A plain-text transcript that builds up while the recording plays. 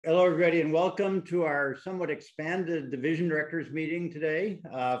Hello, everybody, and welcome to our somewhat expanded division directors meeting today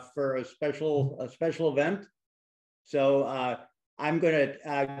for a special event. So I'm going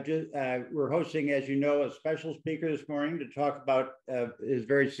to, we're hosting, as you know, a special speaker this morning to talk about his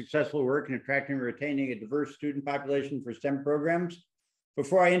very successful work in attracting and retaining a diverse student population for STEM programs.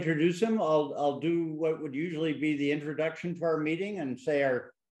 Before I introduce him, I'll do what would usually be the introduction to our meeting and say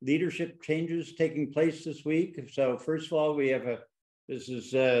our leadership changes taking place this week. So first of all, we have this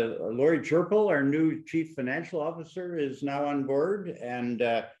is Lori Chirpel, our new Chief Financial Officer, is now on board. And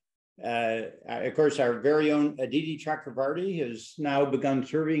of course, our very own Aditi Chakravarti has now begun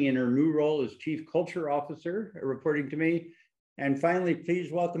serving in her new role as Chief Culture Officer, reporting to me. And finally, please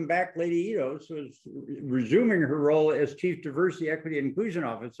welcome back Lady Edos, who is resuming her role as Chief Diversity, Equity, and Inclusion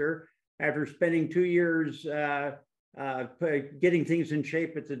Officer after spending 2 years getting things in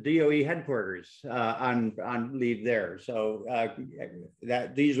shape at the DOE headquarters on leave there. So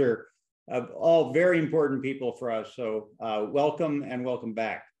these are all very important people for us. So welcome and welcome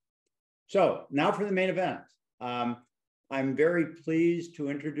back. So now for the main event. I'm very pleased to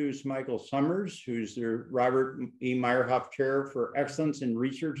introduce Michael Summers, who's the Robert E. Meyerhoff Chair for Excellence in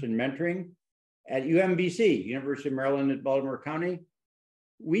Research and Mentoring at UMBC, University of Maryland at Baltimore County.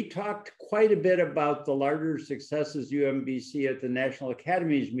 We talked quite a bit about the larger successes UMBC at the National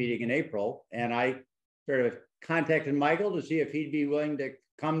Academies meeting in April, and I sort of contacted Michael to see if he'd be willing to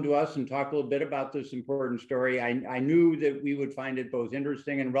come to us and talk a little bit about this important story. I knew that we would find it both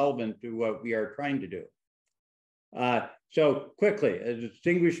interesting and relevant to what we are trying to do. So quickly, a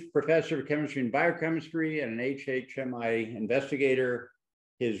distinguished professor of chemistry and biochemistry and an HHMI investigator,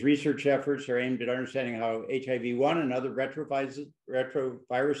 his research efforts are aimed at understanding how HIV-1 and other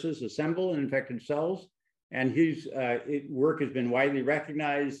retroviruses assemble in infected cells. And his work has been widely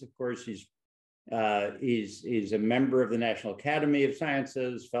recognized. Of course, he's a member of the National Academy of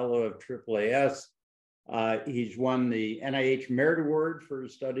Sciences, fellow of AAAS. He's won the NIH Merit Award for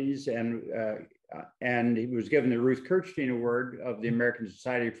his studies, and he was given the Ruth Kirchstein Award of the American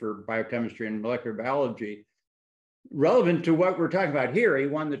Society for Biochemistry and Molecular Biology. Relevant to what we're talking about here, he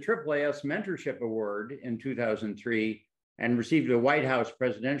won the AAAS Mentorship Award in 2003 and received a White House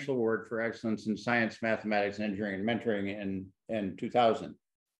Presidential Award for Excellence in Science, Mathematics, Engineering, and Mentoring in 2000.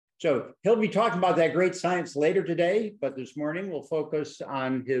 So he'll be talking about that great science later today, but this morning we'll focus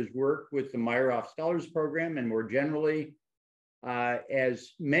on his work with the Meyerhoff Scholars Program and more generally.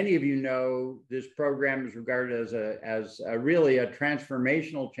 As many of you know, this program is regarded as really a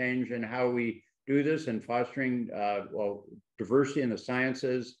transformational change in how we do this and fostering diversity in the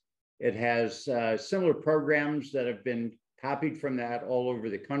sciences. It has similar programs that have been copied from that all over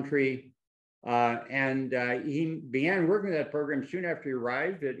the country. He began working with that program soon after he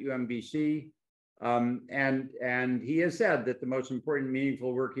arrived at UMBC. And he has said that the most important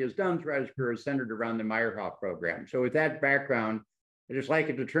meaningful work he has done throughout his career is centered around the Meyerhoff program. So with that background, I'd just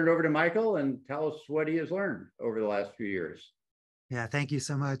like to turn it over to Michael and tell us what he has learned over the last few years. Yeah, thank you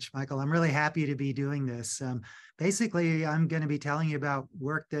so much, Michael. I'm really happy to be doing this. Basically, I'm going to be telling you about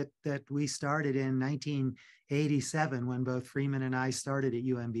work that we started in 1987 when both Freeman and I started at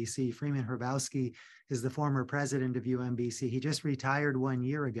UMBC. Freeman Hrabowski is the former president of UMBC. He just retired 1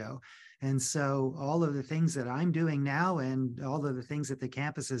 year ago. And so all of the things that I'm doing now and all of the things that the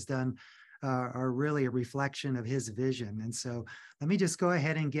campus has done are really a reflection of his vision. And so let me just go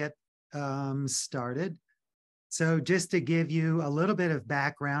ahead and get started. So just to give you a little bit of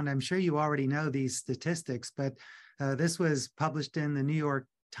background, I'm sure you already know these statistics, but this was published in the New York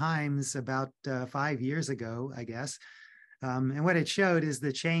Times about 5 years ago, I guess. And what it showed is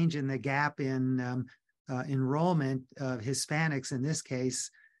the change in the gap in enrollment of Hispanics, in this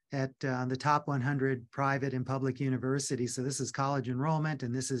case, at the top 100 private and public universities. So this is college enrollment,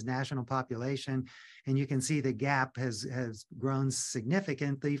 and this is national population. And you can see the gap has grown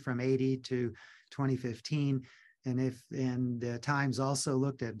significantly from 80 to 2015. And the Times also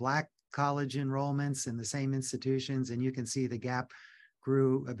looked at Black college enrollments in the same institutions, and you can see the gap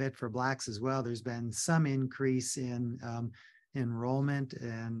grew a bit for Blacks as well. There's been some increase in enrollment,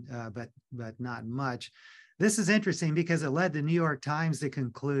 but not much. This is interesting because it led the New York Times to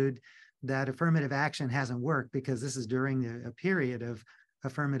conclude that affirmative action hasn't worked, because this is during a period of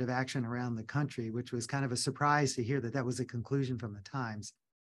affirmative action around the country, which was kind of a surprise to hear that that was a conclusion from the Times.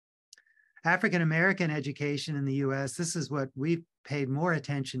 African-American education in the US, this is what we've paid more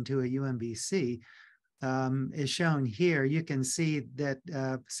attention to at UMBC, is shown here. You can see that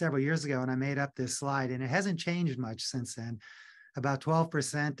several years ago, and I made up this slide, and it hasn't changed much since then. About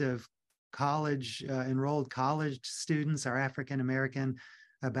 12% of enrolled college students are African-American.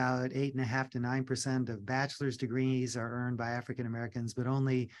 about 8.5 to 9% of bachelor's degrees are earned by African Americans, but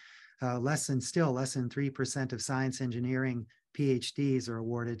only less than 3% of science engineering PhDs are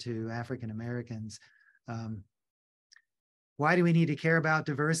awarded to African Americans. Why do we need to care about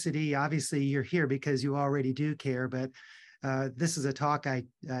diversity? Obviously, you're here because you already do care, but this is a talk I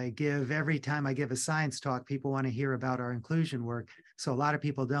give every time I give a science talk. People want to hear about our inclusion work. So a lot of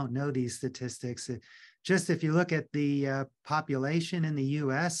people don't know these statistics. Just if you look at the population in the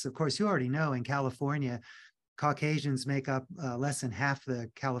US, of course, you already know in California, Caucasians make up less than half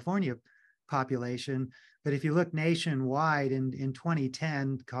the California population. But if you look nationwide, in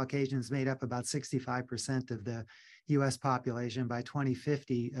 2010, Caucasians made up about 65% of the US population. By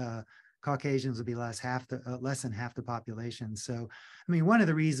 2050, Caucasians will be less than half the population. So, I mean, one of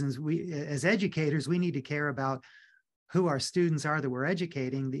the reasons we, as educators, we need to care about who our students are that we're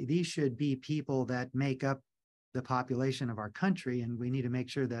educating. These should be people that make up the population of our country, and we need to make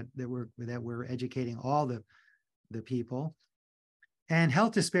sure that we're educating all the people. And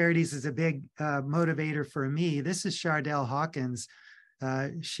health disparities is a big motivator for me. This is Chardell Hawkins.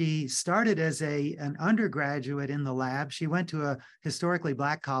 She started as an undergraduate in the lab. She went to a historically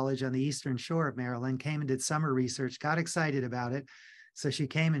Black college on the Eastern Shore of Maryland, came and did summer research, got excited about it. So she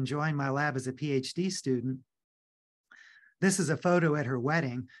came and joined my lab as a PhD student. This is a photo at her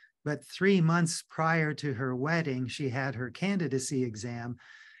wedding, but 3 months prior to her wedding, she had her candidacy exam.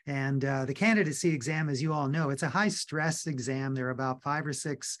 And the candidacy exam, as you all know, it's a high stress exam. There are about 5 or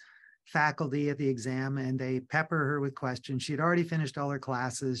 6 faculty at the exam, and they pepper her with questions. She had already finished all her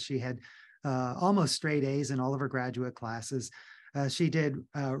classes. She had almost straight A's in all of her graduate classes. She did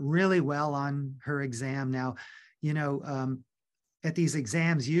really well on her exam. Now, you know, at these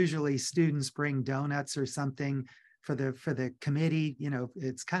exams, usually students bring donuts or something for the committee. You know,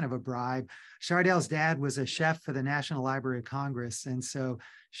 it's kind of a bribe. Chardell's dad was a chef for the National Library of Congress, and so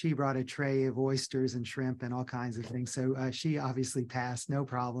she brought a tray of oysters and shrimp and all kinds of things. So she obviously passed, no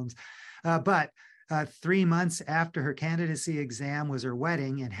problems. But 3 months after her candidacy exam was her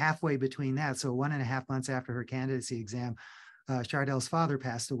wedding, and halfway between that, so 1.5 months after her candidacy exam, Chardell's father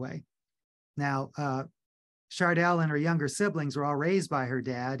passed away. Now, Chardell and her younger siblings were all raised by her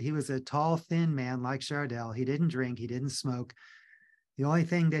dad. He was a tall, thin man like Chardell. He didn't drink, he didn't smoke. The only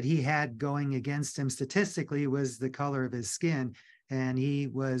thing that he had going against him statistically was the color of his skin, and he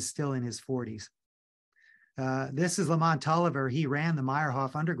was still in his 40s. This is Lamont Tulliver. He ran the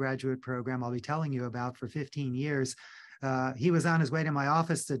Meyerhoff undergraduate program I'll be telling you about for 15 years. He was on his way to my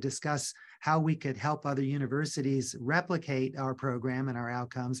office to discuss how we could help other universities replicate our program and our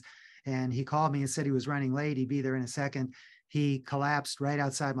outcomes. And he called me and said he was running late. He'd be there in a second. He collapsed right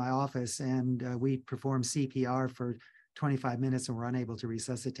outside my office, and we performed CPR for 25 minutes and were unable to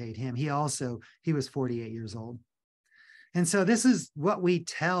resuscitate him. He was 48 years old. And so this is what we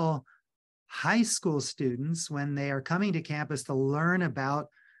tell high school students when they are coming to campus to learn about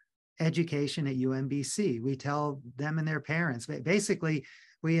education at UMBC. We tell them and their parents. Basically,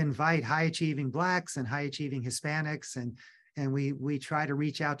 we invite high-achieving Blacks and high-achieving Hispanics, and we try to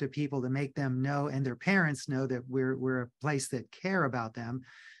reach out to people to make them know, and their parents know, that we're a place that care about them.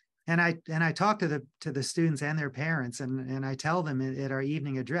 And I talk to the students and their parents, and I tell them at our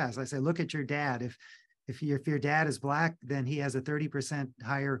evening address, I say, look at your dad. If your dad is Black, then he has a 30%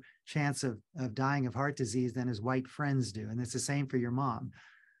 higher chance of dying of heart disease than his white friends do. And it's the same for your mom.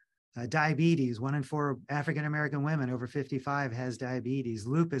 Diabetes, 1 in 4 African-American women over 55 has diabetes.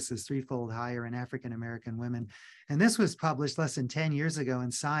 Lupus is 3-fold higher in African-American women. And this was published less than 10 years ago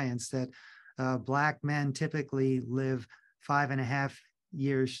in Science, that Black men typically live 5.5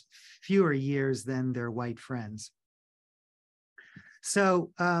 years, fewer years than their white friends.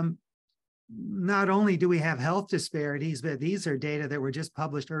 So not only do we have health disparities, but these are data that were just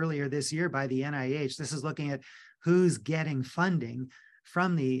published earlier this year by the NIH. This is looking at who's getting funding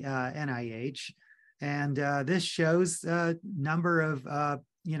from the NIH. And this shows number of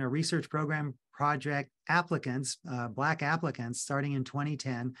research program project applicants, Black applicants, starting in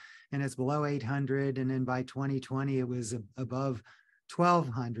 2010, and it's below 800. And then by 2020, it was above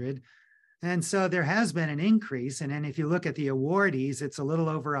 1,200. And so there has been an increase. And then if you look at the awardees, it's a little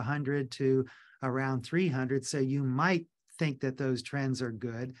over 100 to around 300. So you might think that those trends are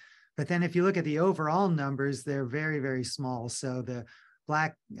good. But then if you look at the overall numbers, they're very, very small. So the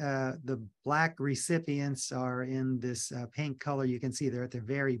Black recipients are in this pink color. You can see they're at the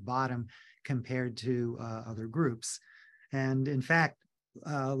very bottom compared to other groups. And in fact,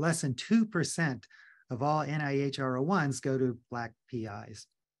 less than 2% of all NIH R01s go to Black PIs.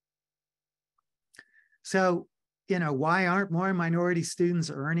 So, why aren't more minority students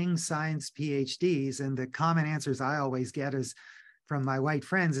earning science PhDs? And the common answers I always get is from my white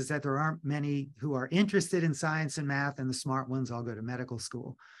friends is that there aren't many who are interested in science and math, and the smart ones all go to medical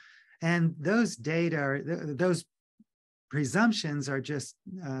school. And those data, those presumptions are just,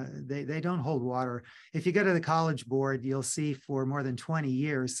 they don't hold water. If you go to the College Board, you'll see for more than 20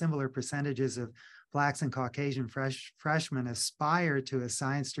 years, similar percentages of Blacks and Caucasian freshmen aspire to a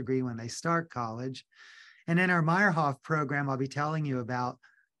science degree when they start college. And in our Meyerhoff program, I'll be telling you about,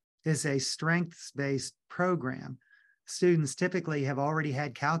 is a strengths-based program. Students typically have already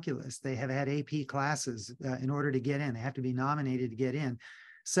had calculus. They have had AP classes in order to get in. They have to be nominated to get in.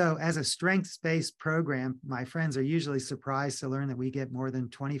 So as a strengths-based program, my friends are usually surprised to learn that we get more than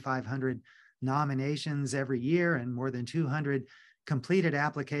 2,500 nominations every year and more than 200 completed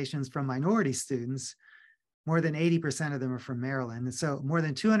applications from minority students. More than 80% of them are from Maryland. And so more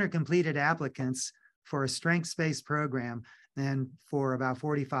than 200 completed applicants for a strengths-based program and for about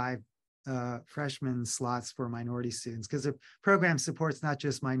 45 freshman slots for minority students, because the program supports not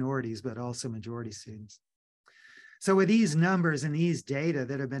just minorities, but also majority students. So with these numbers and these data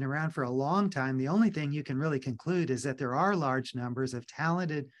that have been around for a long time, the only thing you can really conclude is that there are large numbers of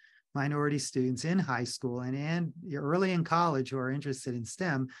talented minority students in high school and early in college who are interested in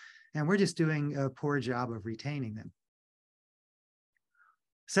STEM, and we're just doing a poor job of retaining them.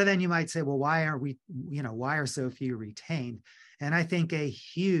 So then you might say, well, why are so few retained? And I think a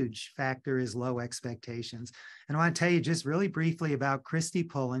huge factor is low expectations. And I want to tell you just really briefly about Christy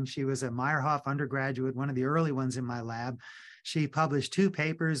Pullen. She was a Meyerhoff undergraduate, one of the early ones in my lab. She published 2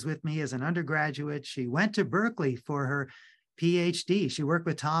 papers with me as an undergraduate. She went to Berkeley for her PhD. She worked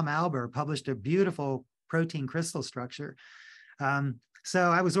with Tom Albert, published a beautiful protein crystal structure.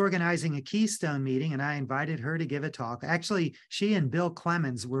 So I was organizing a Keystone meeting and I invited her to give a talk. Actually, she and Bill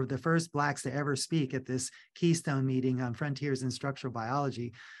Clemens were the first Blacks to ever speak at this Keystone meeting on frontiers in structural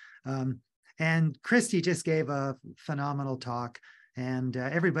biology. And Christy just gave a phenomenal talk, and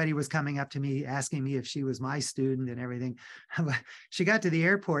everybody was coming up to me asking me if she was my student and everything. She got to the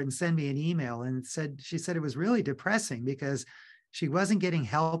airport and sent me an email and she said it was really depressing because she wasn't getting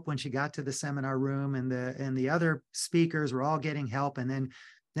help when she got to the seminar room, and the other speakers were all getting help. And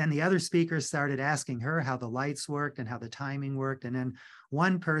then the other speakers started asking her how the lights worked and how the timing worked. And then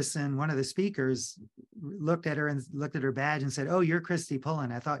one of the speakers looked at her badge and said, "Oh, you're Christy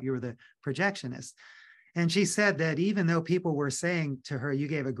Pullen. I thought you were the projectionist." And she said that even though people were saying to her, "You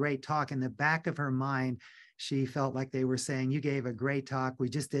gave a great talk," in the back of her mind, she felt like they were saying, "You gave a great talk. We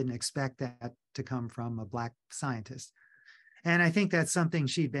just didn't expect that to come from a Black scientist." And I think that's something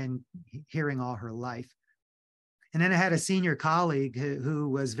she'd been hearing all her life. And then I had a senior colleague who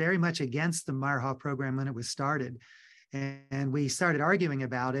was very much against the Meyerhoff program when it was started. And we started arguing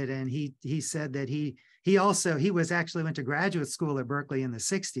about it. And he said that he went to graduate school at Berkeley in the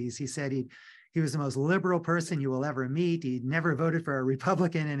 60s. He said he was the most liberal person you will ever meet. He'd never voted for a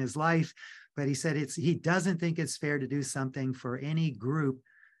Republican in his life. But he said he doesn't think it's fair to do something for any group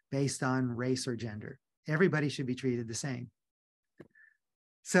based on race or gender. Everybody should be treated the same.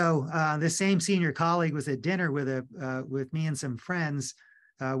 So the same senior colleague was at dinner with me and some friends.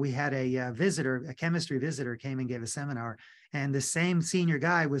 We had a chemistry visitor came and gave a seminar, and the same senior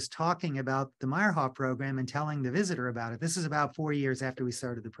guy was talking about the Meyerhoff program and telling the visitor about it. This is about 4 years after we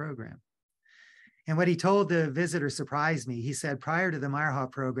started the program. And what he told the visitor surprised me. He said prior to the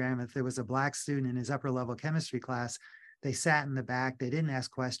Meyerhoff program, if there was a Black student in his upper level chemistry class, they sat in the back, they didn't ask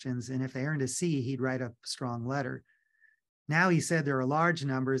questions, and if they earned a C, he'd write a strong letter. Now, he said there are large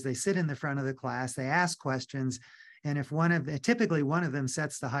numbers. They sit in the front of the class, they ask questions, and if typically one of them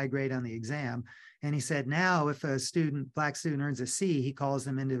sets the high grade on the exam. And he said now if a Black student earns a C, he calls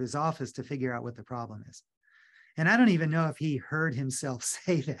them into his office to figure out what the problem is. And I don't even know if he heard himself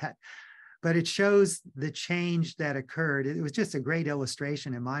say that, but it shows the change that occurred. It was just a great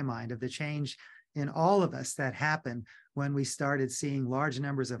illustration in my mind of the change in all of us that happened when we started seeing large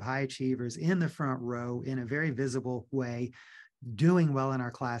numbers of high achievers in the front row in a very visible way, doing well in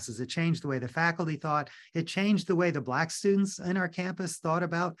our classes. It changed the way the faculty thought. It changed the way the Black students in our campus thought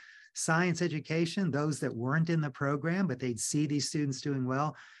about science education, those that weren't in the program, but they'd see these students doing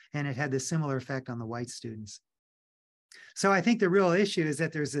well. And it had the similar effect on the white students. So I think the real issue is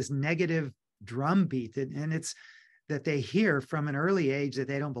that there's this negative drumbeat, and it's that they hear from an early age that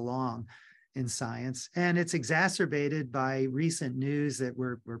they don't belong in science. And it's exacerbated by recent news that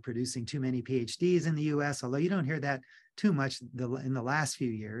we're producing too many PhDs in the US, although you don't hear that too much in the last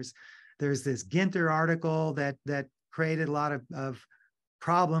few years. There's this Ginter article that created a lot of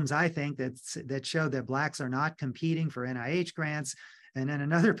problems, I think, that showed that Blacks are not competing for NIH grants. And then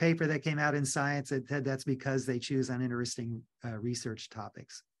another paper that came out in Science that said that's because they choose uninteresting research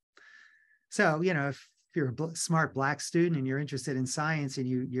topics. So, if if you're a smart Black student and you're interested in science and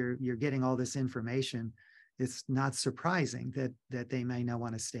you're getting all this information, it's not surprising that they may not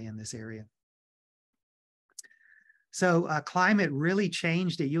want to stay in this area. So climate really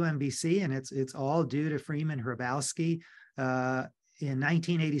changed at UMBC, and it's all due to Freeman Hrabowski. In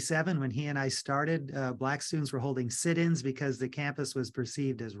 1987, when he and I started, Black students were holding sit-ins because the campus was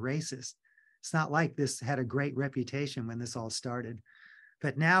perceived as racist. It's not like this had a great reputation when this all started.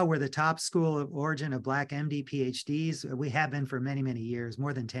 But now we're the top school of origin of Black MD PhDs. We have been for many, many years,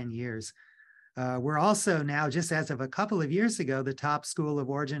 more than 10 years. We're also now, just as of a couple of years ago, the top school of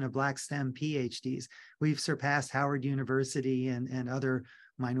origin of Black STEM PhDs. We've surpassed Howard University and other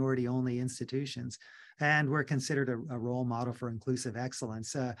minority-only institutions. And we're considered a role model for inclusive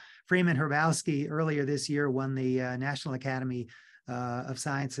excellence. Freeman Hrabowski earlier this year won the National Academy of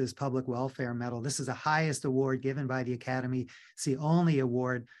Sciences Public Welfare Medal. This is the highest award given by the Academy. It's the only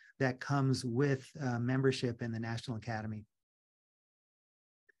award that comes with membership in the National Academy.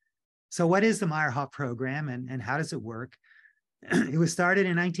 So what is the Meyerhoff program and how does it work? It was started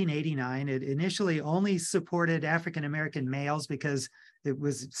in 1989. It initially only supported African-American males because it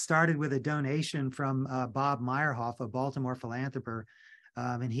was started with a donation from Bob Meyerhoff, a Baltimore philanthropist,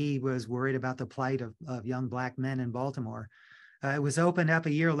 and he was worried about the plight of young Black men in Baltimore. It was opened up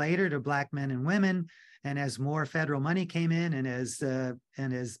a year later to Black men and women, and as more federal money came in and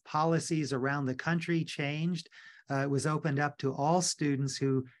as policies around the country changed, it was opened up to all students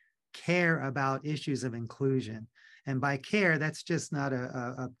who care about issues of inclusion. And by care, that's just not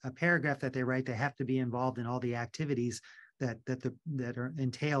a paragraph that they write. They have to be involved in all the activities that are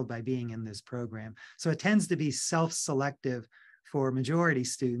entailed by being in this program. So it tends to be self-selective for majority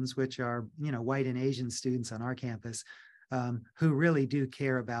students, which are white and Asian students on our campus, who really do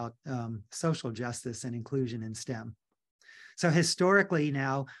care about social justice and inclusion in STEM. So historically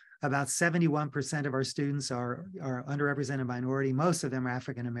now, about 71% of our students are underrepresented minority. Most of them are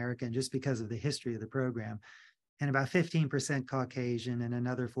African American just because of the history of the program. And about 15% Caucasian, and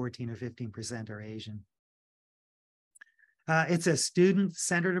another 14 or 15% are Asian. It's a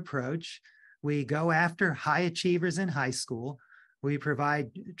student-centered approach. We go after high achievers in high school. We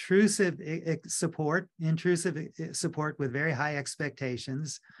provide intrusive support with very high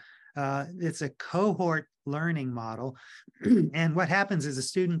expectations. It's a cohort learning model. And what happens is a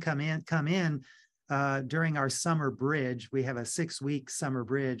student come in during our summer bridge. We have a 6-week summer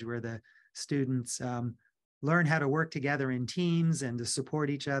bridge where the students learn how to work together in teams and to support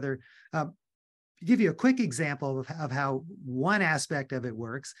each other. To give you a quick example of how one aspect of it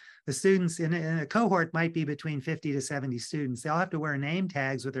works, the students in a cohort might be between 50 to 70 students. They all have to wear name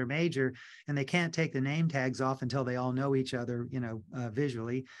tags with their major, and they can't take the name tags off until they all know each other,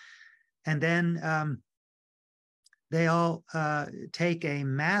 visually. And then they all take a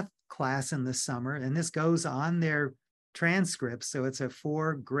math class in the summer, and this goes on their transcripts. So it's a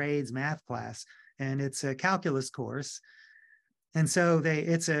 4 grades math class, and it's a calculus course. And so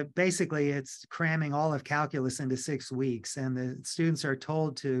basically it's cramming all of calculus into 6 weeks, and the students are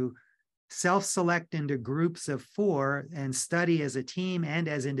told to self-select into groups of 4 and study as a team and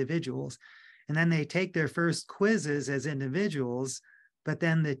as individuals. And then they take their first quizzes as individuals, but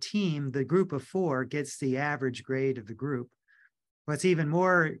then the team, the group of 4, gets the average grade of the group. What's even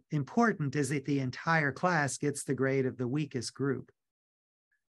more important is that the entire class gets the grade of the weakest group.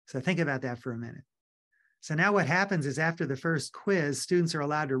 So think about that for a minute. So now what happens is after the first quiz, students are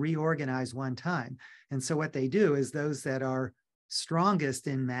allowed to reorganize one time. And so what they do is those that are strongest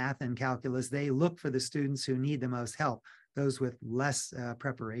in math and calculus, they look for the students who need the most help, those with less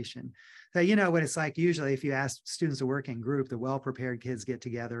preparation. So you know what it's like usually if you ask students to work in group, the well-prepared kids get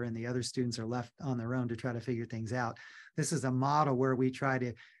together and the other students are left on their own to try to figure things out. This is a model where we try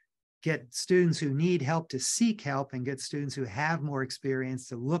to get students who need help to seek help and get students who have more experience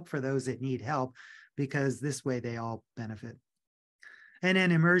to look for those that need help, because this way they all benefit. And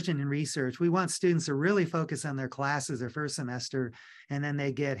then immersion in research. We want students to really focus on their classes their first semester, and then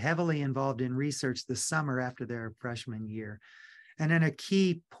they get heavily involved in research the summer after their freshman year. And then a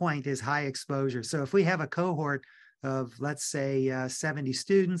key point is high exposure. So if we have a cohort of, let's say, 70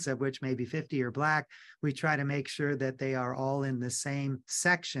 students, of which maybe 50 are Black, we try to make sure that they are all in the same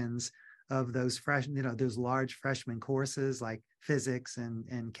sections of those those large freshman courses like physics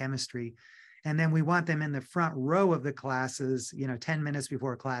and chemistry. And then we want them in the front row of the classes, 10 minutes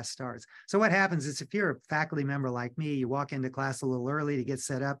before class starts. So what happens is if you're a faculty member like me, you walk into class a little early to get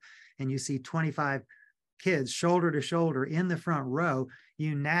set up and you see 25 kids shoulder to shoulder in the front row,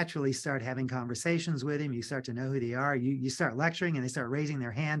 you naturally start having conversations with them. You start to know who they are. You start lecturing and they start raising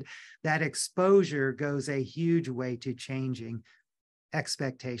their hand. That exposure goes a huge way to changing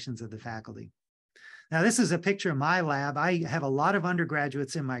expectations of the faculty. Now, this is a picture of my lab. I have a lot of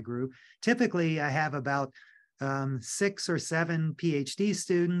undergraduates in my group. Typically, I have about 6 or 7 PhD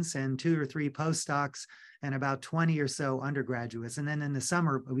students and 2 or 3 postdocs and about 20 or so undergraduates. And then in the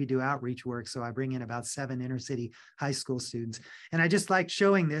summer, we do outreach work. So I bring in about 7 inner city high school students. And I just like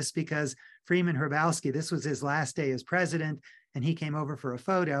showing this because Freeman Hrabowski, this was his last day as president, and he came over for a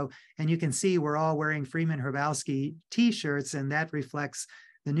photo. And you can see we're all wearing Freeman Hrabowski t-shirts, and that reflects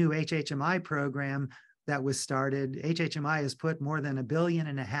the new HHMI program that was started. HHMI has put more than $1.5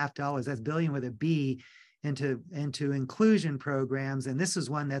 billion, that's billion with a B, into inclusion programs. And this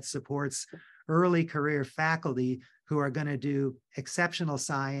is one that supports early career faculty who are going to do exceptional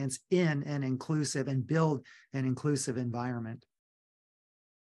science in an inclusive and build an inclusive environment.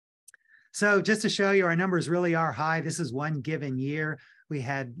 So just to show you, our numbers really are high. This is one given year. We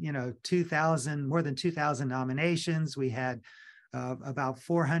had, more than 2,000 nominations. We had about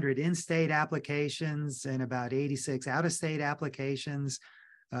 400 in-state applications and about 86 out-of-state applications.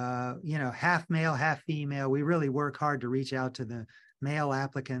 Half male, half female. We really work hard to reach out to the male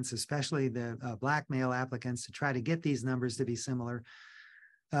applicants, especially the Black male applicants, to try to get these numbers to be similar.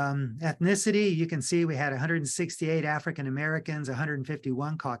 Ethnicity, you can see we had 168 African Americans,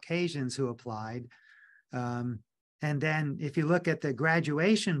 151 Caucasians who applied. And then if you look at the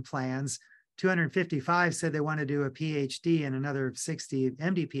graduation plans, 255 said they wanted to do a PhD and another 60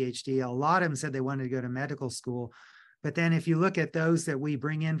 MD PhD. A lot of them said they wanted to go to medical school. But then if you look at those that we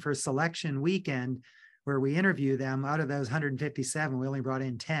bring in for selection weekend, where we interview them, out of those 157, we only brought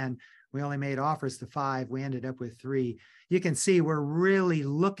in 10. We only made offers to 5. We ended up with 3. You can see we're really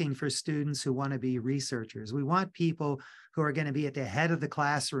looking for students who want to be researchers. We want people who are going to be at the head of the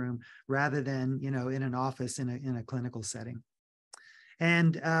classroom rather than, in an office in a clinical setting.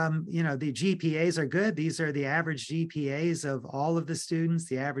 And, the GPAs are good. These are the average GPAs of all of the students,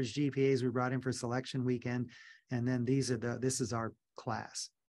 the average GPAs we brought in for selection weekend. And then this is our class.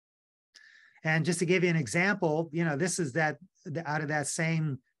 And just to give you an example, this is out of that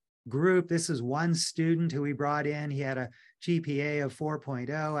same group. This is one student who we brought in. He had a GPA of 4.0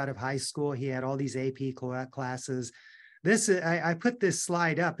 out of high school. He had all these AP classes. I put this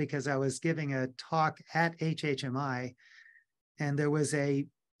slide up because I was giving a talk at HHMI, and there was a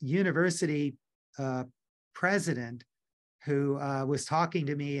university president who was talking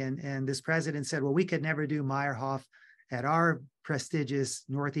to me, and this president said, well, we could never do Meyerhoff at our prestigious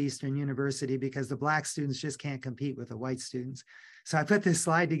Northeastern University because the Black students just can't compete with the white students. So I put this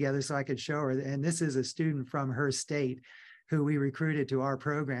slide together so I could show her, and this is a student from her state who we recruited to our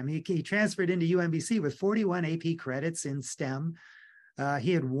program. He transferred into UMBC with 41 AP credits in STEM.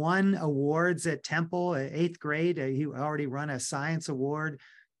 He had won awards at Temple, 8th grade. He already won a science award.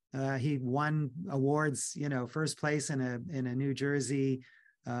 He won awards, first place in a New Jersey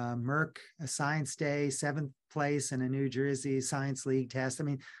Merck Science Day, 7th place in a New Jersey Science League test. I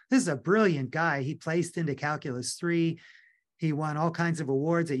mean, this is a brilliant guy. He placed into Calculus 3. He won all kinds of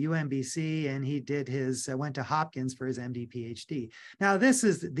awards at UMBC, and he did went to Hopkins for his MD PhD. Now, this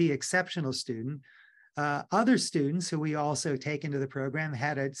is the exceptional student. Other students who we also take into the program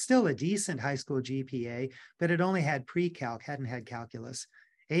had still a decent high school GPA, but it only had pre-calc, hadn't had calculus.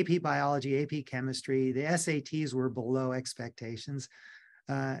 AP biology, AP chemistry, the SATs were below expectations.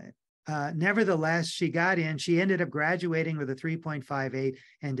 Nevertheless, she got in. She ended up graduating with a 3.58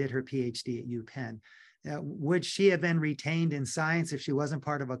 and did her PhD at UPenn. Would she have been retained in science if she wasn't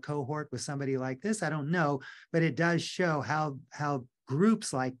part of a cohort with somebody like this? I don't know, but it does show how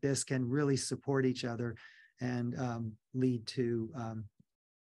groups like this can really support each other and lead to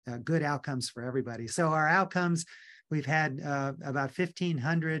good outcomes for everybody. So our outcomes, we've had about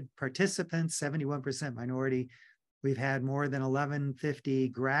 1,500 participants, 71% minority. We've had more than 1,150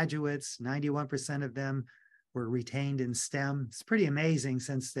 graduates, 91% of them were retained in STEM. It's pretty amazing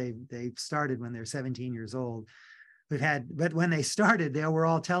since they started when they're 17 years old. But when they started, they were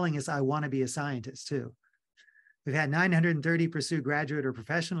all telling us, I want to be a scientist too. We've had 930 pursue graduate or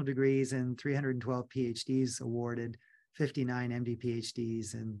professional degrees and 312 PhDs awarded, 59 MD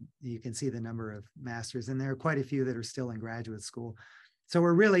PhDs, and you can see the number of masters. And there are quite a few that are still in graduate school. So we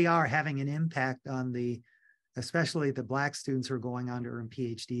really are having an impact on especially the Black students who are going on to earn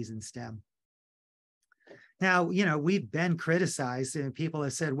PhDs in STEM. Now, we've been criticized, and people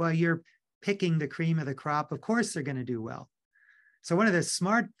have said, well, you're picking the cream of the crop. Of course they're going to do well. So one of the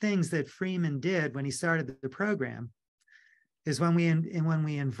smart things that Freeman did when he started the program is when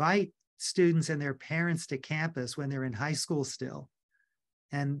we invite students and their parents to campus when they're in high school still,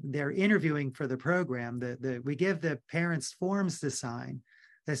 and they're interviewing for the program, we give the parents forms to sign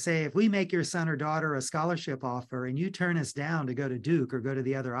that say, if we make your son or daughter a scholarship offer and you turn us down to go to Duke or go to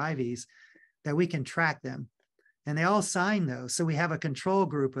the other Ivies, that we can track them. And they all sign those. So we have a control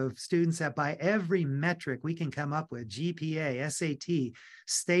group of students that by every metric we can come up with, GPA, SAT,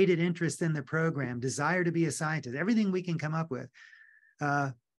 stated interest in the program, desire to be a scientist, everything we can come up with.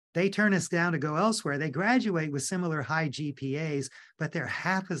 They turn us down to go elsewhere. They graduate with similar high GPAs, but they're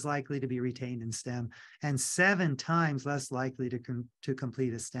half as likely to be retained in STEM and 7 times less likely to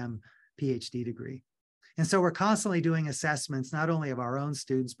complete a STEM PhD degree. And so we're constantly doing assessments, not only of our own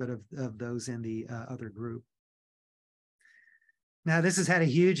students, but of those in the other group. Now, this has had a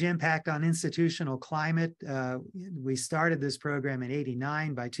huge impact on institutional climate. We started this program in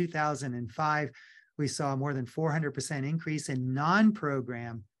 '89. By 2005, we saw more than 400% increase in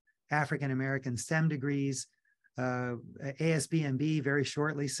non-program African-American STEM degrees. ASBMB very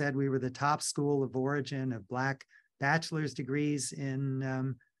shortly said we were the top school of origin of Black bachelor's degrees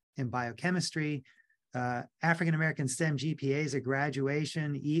in biochemistry. African-American STEM GPAs at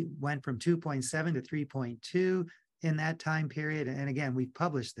graduation went from 2.7 to 3.2 in that time period. And again, we've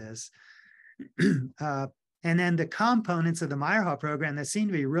published this. And then the components of the Meyerhoff program that seem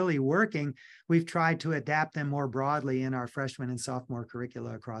to be really working, we've tried to adapt them more broadly in our freshman and sophomore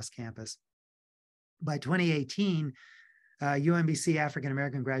curricula across campus. By 2018, UMBC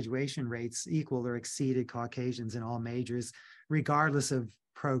African-American graduation rates equaled or exceeded Caucasians in all majors, regardless of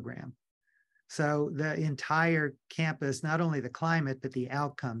program. So the entire campus, not only the climate, but the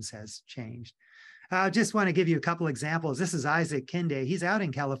outcomes has changed. I just want to give you a couple examples. This is Isaac Kinde. He's out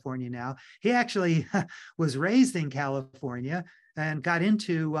in California now. He actually was raised in California and got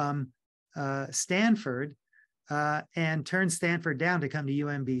into Stanford and turned Stanford down to come to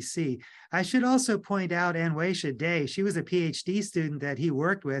UMBC. I should also point out Anwaisha Day. She was a PhD student that he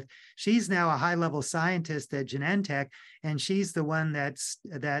worked with. She's now a high-level scientist at Genentech, and she's the one that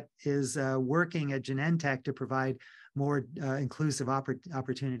is working at Genentech to provide more inclusive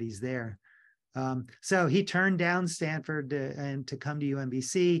opportunities there. So he turned down Stanford and to come to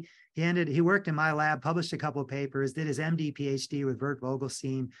UMBC. He worked in my lab, published a couple of papers, did his MD PhD with Bert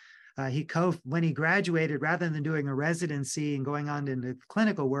Vogelstein. When he graduated, rather than doing a residency and going on into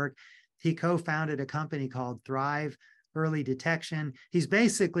clinical work, he co-founded a company called Thrive Early Detection. He's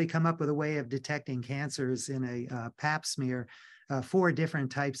basically come up with a way of detecting cancers in a pap smear, 4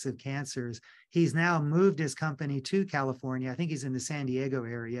 different types of cancers. He's now moved his company to California. I think he's in the San Diego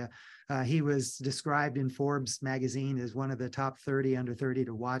area. He was described in Forbes magazine as one of the top 30 under 30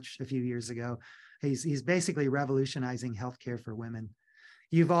 to watch a few years ago. He's basically revolutionizing healthcare for women.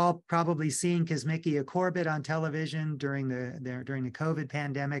 You've all probably seen Kizzmekia Corbett on television during the COVID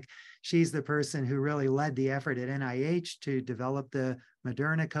pandemic. She's the person who really led the effort at NIH to develop the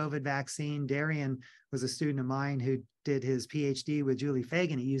Moderna COVID vaccine. Darian was a student of mine who did his PhD with Julie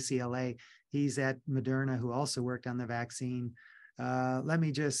Fagan at UCLA. He's at Moderna, who also worked on the vaccine. Let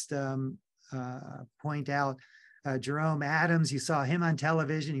me just point out Jerome Adams. You saw him on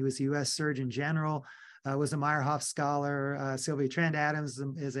television. He was the U.S. Surgeon General. Was a Meyerhoff Scholar. Sylvia Trent Adams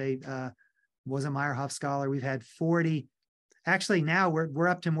was a Meyerhoff Scholar. We've had 40. Actually, now we're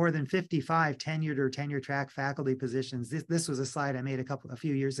up to more than 55 tenured or tenure track faculty positions. This was a slide I made a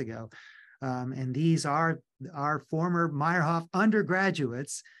few years ago, and these are our former Meyerhoff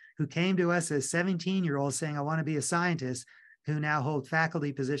undergraduates who came to us as 17-year-olds saying, "I want to be a scientist," who now hold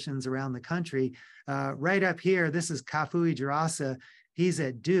faculty positions around the country. Right up here, this is Kafui Jirasa. He's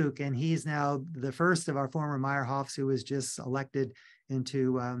at Duke, and he's now the first of our former Meyerhoffs who was just elected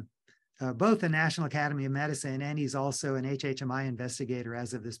into both the National Academy of Medicine, and he's also an HHMI investigator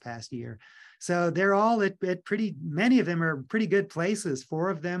as of this past year. So they're all at many of them are pretty good places. 4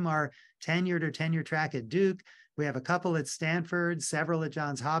 of them are tenured or tenure track at Duke. We have a couple at Stanford, several at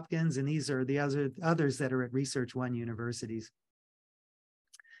Johns Hopkins, and these are the others that are at Research One universities.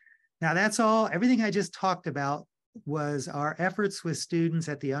 Now that's all, everything I just talked about was our efforts with students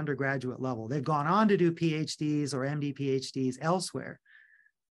at the undergraduate level. They've gone on to do PhDs or MD PhDs elsewhere,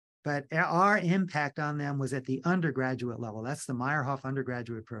 but our impact on them was at the undergraduate level. That's the Meyerhoff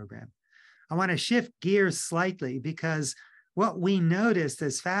undergraduate program. I want to shift gears slightly because what we noticed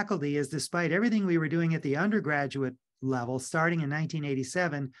as faculty is despite everything we were doing at the undergraduate level, starting in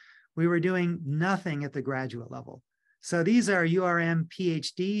 1987, we were doing nothing at the graduate level. So these are URM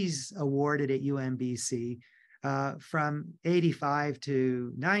PhDs awarded at UMBC. From 85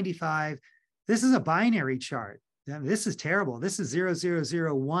 to 95. This is a binary chart. This is terrible. This is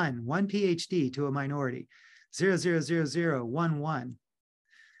 0001, 1 PhD to a minority, 00011.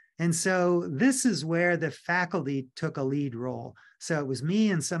 And so this is where the faculty took a lead role. So it was me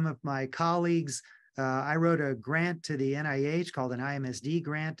and some of my colleagues. I wrote a grant to the NIH called an IMSD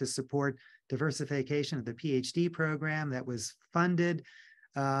grant to support diversification of the PhD program that was funded.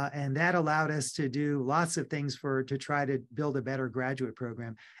 And that allowed us to do lots of things to try to build a better graduate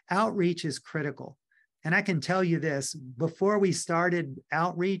program. Outreach is critical. And I can tell you this, before we started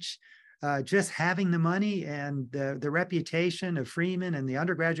outreach, just having the money and the reputation of Freeman and the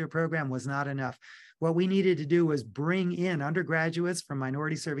undergraduate program was not enough. What we needed to do was bring in undergraduates from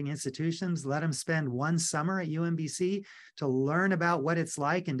minority serving institutions, let them spend one summer at UMBC to learn about what it's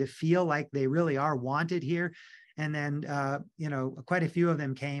like and to feel like they really are wanted here. And then, quite a few of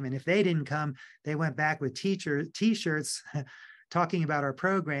them came. And if they didn't come, they went back with T-shirts talking about our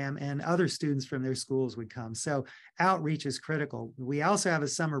program, and other students from their schools would come. So outreach is critical. We also have a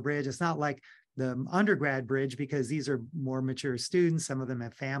summer bridge. It's not like the undergrad bridge because these are more mature students. Some of them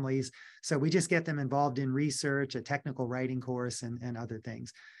have families. So we just get them involved in research, a technical writing course, and other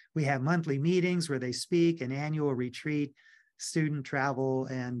things. We have monthly meetings where they speak, an annual retreat, student travel,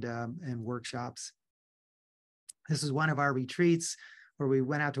 and workshops. This is one of our retreats where we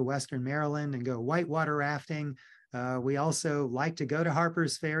went out to Western Maryland and go whitewater rafting. We also like to go to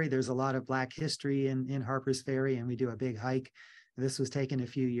Harper's Ferry. There's a lot of Black history in Harper's Ferry, and we do a big hike. This was taken a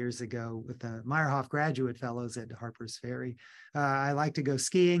few years ago with the Meyerhoff graduate fellows at Harper's Ferry. I like to go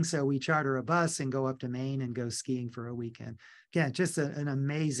skiing, so we charter a bus and go up to Maine and go skiing for a weekend. Again, just an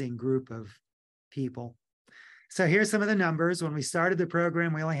amazing group of people. So here's some of the numbers. When we started the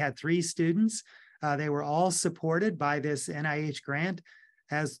program, we only had 3 students. They were all supported by this NIH grant.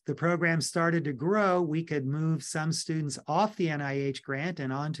 As the program started to grow, we could move some students off the NIH grant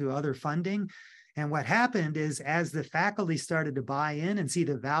and onto other funding. And what happened is, as the faculty started to buy in and see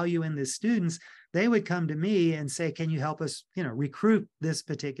the value in the students, they would come to me and say, can you help us, recruit this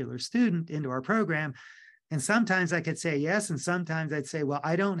particular student into our program? And sometimes I could say yes. And sometimes I'd say, well,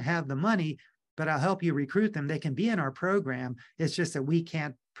 I don't have the money, but I'll help you recruit them. They can be in our program. It's just that we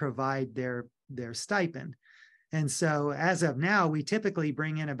can't provide their stipend. And so as of now, we typically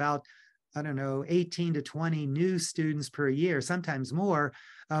bring in about, 18 to 20 new students per year, sometimes more,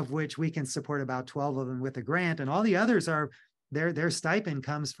 of which we can support about 12 of them with a grant. And all the others are, their stipend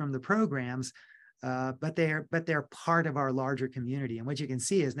comes from the programs, but they're part of our larger community. And what you can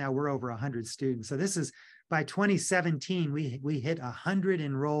see is now we're over 100 students. So this is, by 2017, we hit 100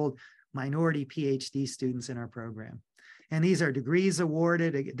 enrolled minority PhD students in our program. And these are degrees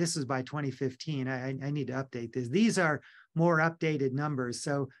awarded. This is by 2015. I need to update this. These are more updated numbers.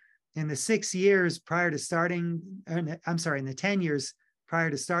 So in the 6 years prior to starting, in the 10 years prior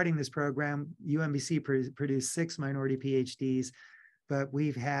to starting this program, UMBC produced 6 minority PhDs, but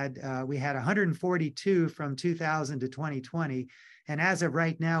we had 142 from 2000 to 2020. And as of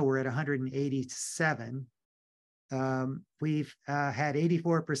right now, we're at 187. We've had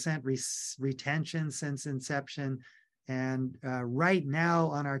 84% retention since inception. And right now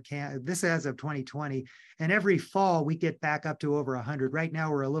on our this is as of 2020, and every fall we get back up to over 100. Right now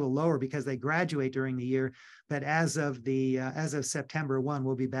we're a little lower because they graduate during the year, but as of September 1,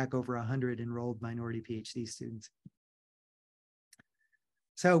 we'll be back over 100 enrolled minority PhD students.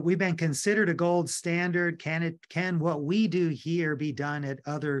 So we've been considered a gold standard. Can what we do here be done at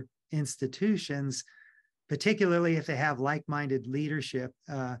other institutions, particularly if they have like-minded leadership?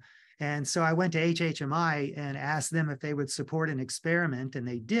 And so I went to HHMI and asked them if they would support an experiment, and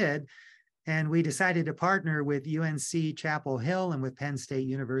they did. And we decided to partner with UNC Chapel Hill and with Penn State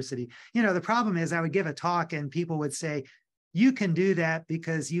University. The problem is I would give a talk and people would say, you can do that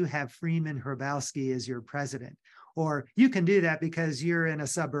because you have Freeman Hrabowski as your president, or you can do that because you're in a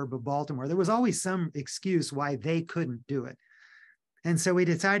suburb of Baltimore. There was always some excuse why they couldn't do it. And so we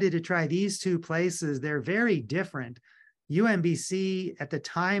decided to try these 2 places. They're very different. UMBC, at the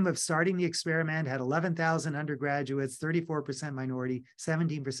time of starting the experiment, had 11,000 undergraduates, 34% minority,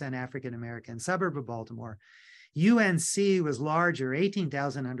 17% African-American, suburb of Baltimore. UNC was larger,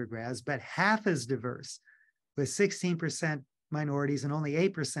 18,000 undergrads, but half as diverse, with 16% minorities and only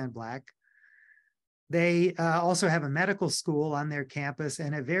 8% Black. They also have a medical school on their campus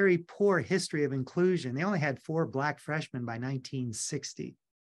and a very poor history of inclusion. They only had 4 Black freshmen by 1960.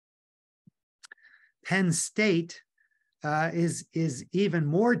 Penn State is even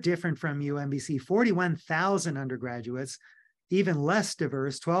more different from UMBC, 41,000 undergraduates, even less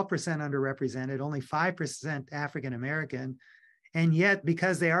diverse, 12% underrepresented, only 5% African-American. And yet,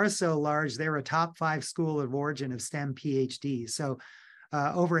 because they are so large, they're a top 5 school of origin of STEM PhDs. So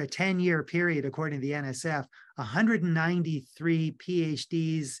over a 10-year period, according to the NSF, 193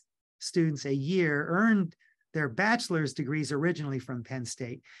 PhDs students a year earned their bachelor's degrees originally from Penn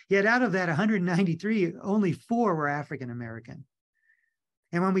State. Yet out of that 193, only 4 were African-American.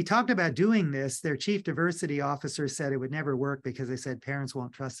 And when we talked about doing this, their chief diversity officer said it would never work because they said parents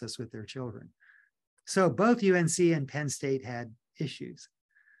won't trust us with their children. So both UNC and Penn State had issues.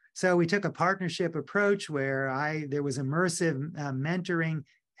 So we took a partnership approach where there was immersive mentoring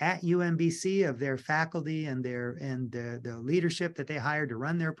at UMBC of their faculty and the leadership that they hired to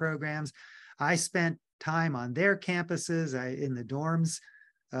run their programs. I spent time on their campuses, in the dorms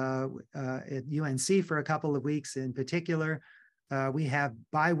at UNC for a couple of weeks in particular. We have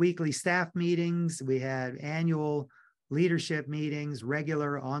bi-weekly staff meetings. We had annual leadership meetings,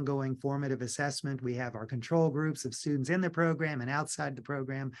 regular ongoing formative assessment. We have our control groups of students in the program and outside the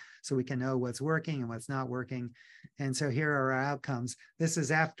program so we can know what's working and what's not working. And so here are our outcomes. This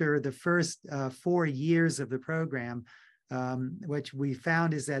is after the first 4 years of the program, which we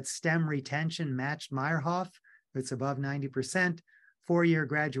found is that STEM retention matched Meyerhoff. It's above 90%. 4-year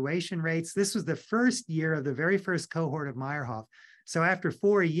graduation rates. This was the first year of the very first cohort of Meyerhoff. So after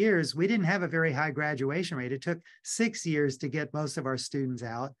 4 years, we didn't have a very high graduation rate. It took 6 years to get most of our students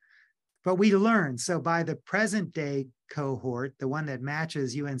out, but we learned. So by the present day cohort, the one that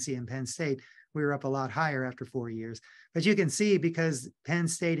matches UNC and Penn State, we were up a lot higher after 4 years. But you can see because Penn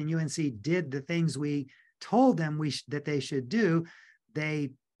State and UNC did the things we told them that they should do,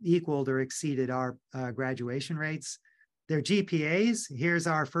 they equaled or exceeded our graduation rates. Their GPAs, here's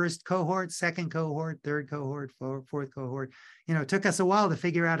our first cohort, second cohort, third cohort, fourth cohort. You know, it took us a while to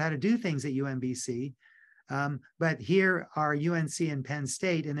figure out how to do things at UMBC. But here are UNC and Penn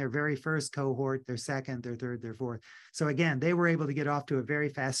State in their very first cohort, their second, their third, their fourth. So again, they were able to get off to a very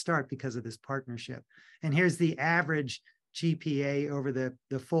fast start because of this partnership. And here's the average GPA over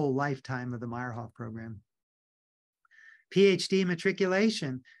the full lifetime of the Meyerhoff program. PhD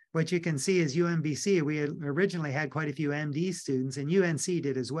matriculation. What you can see is UMBC, we had originally had quite a few MD students, and UNC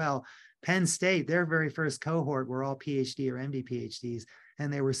did as well. Penn State, their very first cohort were all PhD or MD PhDs,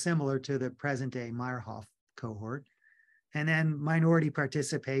 and they were similar to the present day Meyerhoff cohort. And then minority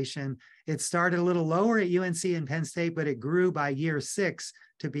participation, it started a little lower at UNC and Penn State, but it grew by year 6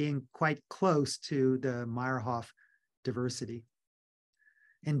 to being quite close to the Meyerhoff diversity.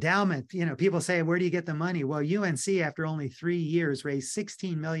 Endowment, you know, people say, where do you get the money? Well, UNC, after only 3 years, raised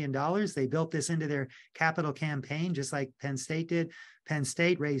 $16 million. They built this into their capital campaign, just like Penn State did. Penn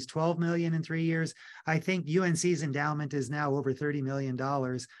State raised $12 million in 3 years. I think UNC's endowment is now over $30 million.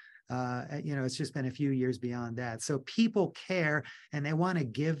 You know, it's just been a few years beyond that. So people care and they want to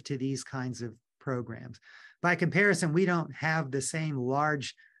give to these kinds of programs. By comparison, we don't have the same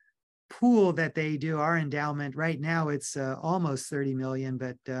large pool that they do. Our endowment right now, it's almost 30 million,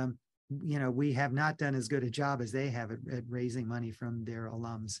 but you know, we have not done as good a job as they have at raising money from their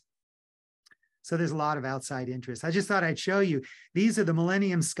alums. So there's a lot of outside interest. I just thought I'd show you, these are the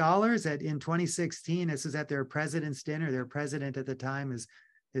Millennium Scholars in 2016. This is at their president's dinner. Their president at the time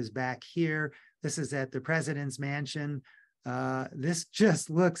is back here. This is at the president's mansion. This just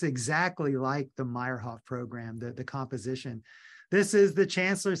looks exactly like the Meyerhoff program, the composition. This is the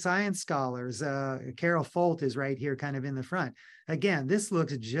Chancellor Science Scholars. Carol Folt is right here kind of in the front. Again, this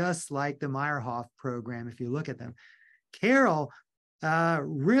looks just like the Meyerhoff program if you look at them. Carol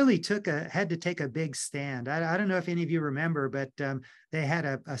really had to take a big stand. I don't know if any of you remember, but they had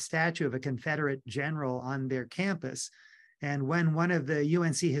a statue of a Confederate general on their campus. And when one of the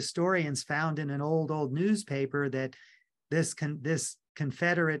UNC historians found in an old newspaper that this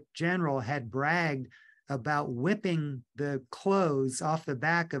Confederate general had bragged about whipping the clothes off the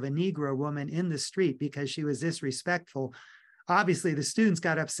back of a Negro woman in the street because she was disrespectful, obviously the students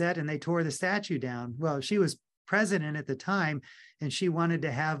got upset and they tore the statue down. Well, she was president at the time and she wanted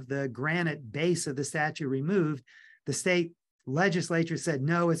to have the granite base of the statue removed. The state legislature said,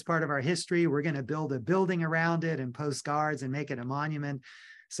 no, it's part of our history. We're going to build a building around it and post guards and make it a monument.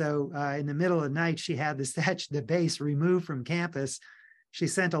 So in the middle of the night, she had the base removed from campus. She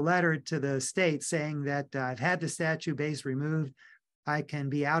sent a letter to the state saying that I've had the statue base removed. I can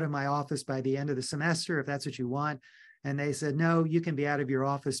be out of my office by the end of the semester if that's what you want. And they said, no, you can be out of your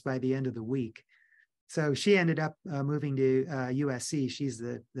office by the end of the week. So she ended up moving to USC. She's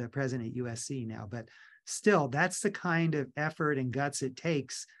the president at USC now. But still, that's the kind of effort and guts it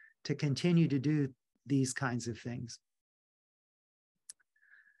takes to continue to do these kinds of things.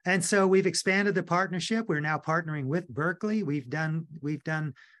 And so we've expanded the partnership. We're now partnering with Berkeley. We've been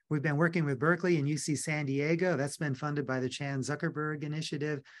working with Berkeley and UC San Diego. That's been funded by the Chan Zuckerberg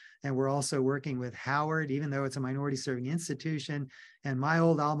Initiative. And we're also working with Howard, even though it's a minority serving institution. And my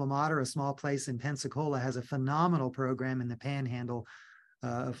old alma mater, a small place in Pensacola, has a phenomenal program in the panhandle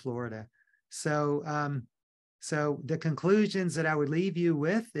of Florida. So the conclusions that I would leave you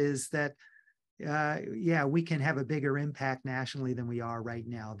with is that yeah, we can have a bigger impact nationally than we are right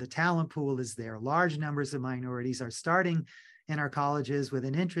now. The talent pool is there. Large numbers of minorities are starting in our colleges with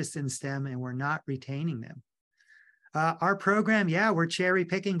an interest in STEM, and we're not retaining them. Our program, yeah, we're cherry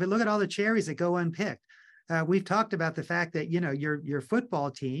picking, but look at all the cherries that go unpicked. We've talked about the fact that, your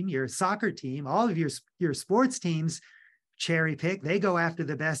football team, your soccer team, all of your sports teams cherry pick. They go after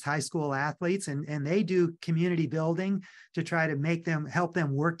the best high school athletes, and they do community building to try to help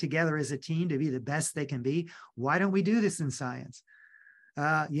them work together as a team to be the best they can be. Why don't we do this in science?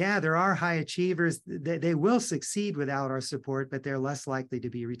 Yeah, there are high achievers. They will succeed without our support, but they're less likely to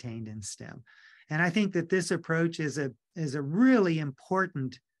be retained in STEM. And I think that this approach is a really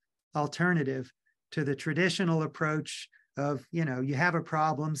important alternative to the traditional approach of, you have a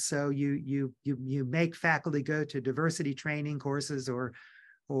problem, so you make faculty go to diversity training courses or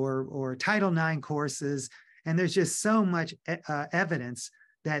Title IX courses. And there's just so much evidence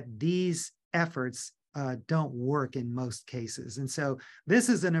that these efforts don't work in most cases. And so this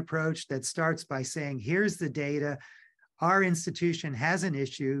is an approach that starts by saying, here's the data. Our institution has an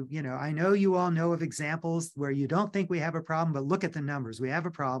issue. I know you all know of examples where you don't think we have a problem, but look at the numbers. We have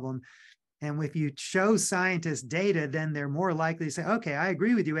a problem. And if you show scientists data, then they're more likely to say, okay, I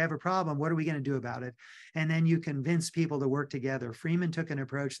agree with you, we have a problem. What are we going to do about it? And then you convince people to work together. Freeman took an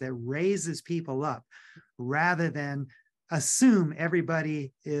approach that raises people up rather than assume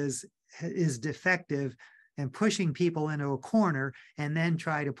everybody is defective and pushing people into a corner and then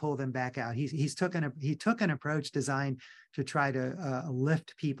try to pull them back out. He took an approach designed to try to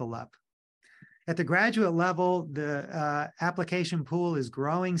lift people up. At the graduate level, the application pool is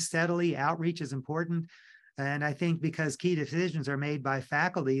growing steadily. Outreach is important. And I think because key decisions are made by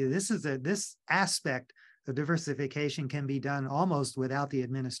faculty, this aspect of diversification can be done almost without the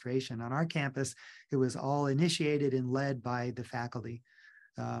administration. On our campus, it was all initiated and led by the faculty.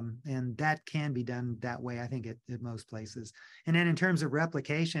 And that can be done that way, I think, at most places. And then in terms of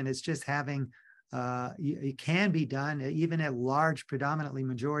replication, it's just having, it can be done even at large, predominantly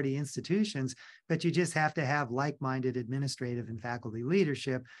majority institutions, but you just have to have like-minded administrative and faculty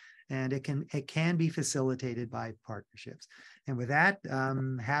leadership, and it can be facilitated by partnerships. And with that,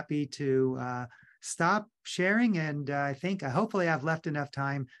 I'm happy to stop sharing, and hopefully I've left enough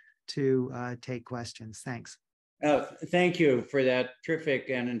time to take questions. Thanks. Thank you for that terrific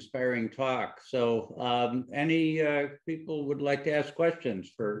and inspiring talk. So any people would like to ask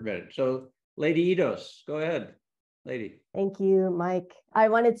questions for a minute? So Lady Idos, go ahead, lady. Thank you, Mike. I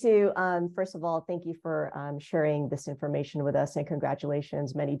wanted to, first of all, thank you for sharing this information with us, and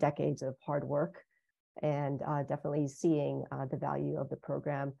congratulations, many decades of hard work, and definitely seeing the value of the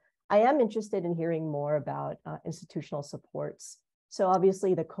program. I am interested in hearing more about institutional supports. So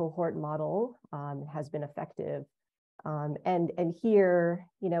obviously the cohort model has been effective. And here,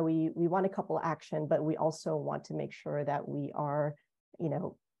 we want to couple action, but we also want to make sure that we are,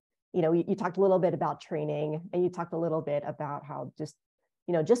 you talked a little bit about training, and you talked a little bit about how just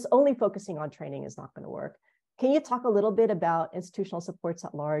only focusing on training is not going to work. Can you talk a little bit about institutional supports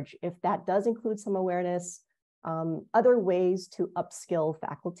at large, if that does include some awareness, other ways to upskill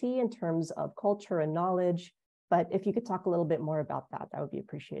faculty in terms of culture and knowledge? But if you could talk a little bit more about that, that would be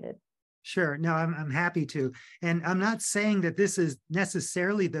appreciated. Sure. No, I'm happy to. And I'm not saying that this is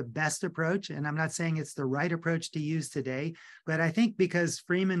necessarily the best approach, and I'm not saying it's the right approach to use today, but I think because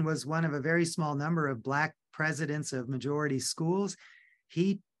Freeman was one of a very small number of Black presidents of majority schools,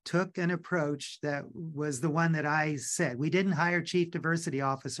 he took an approach that was the one that I said. We didn't hire chief diversity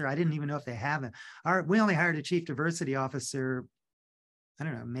officer. I didn't even know if they have it. We only hired a chief diversity officer, I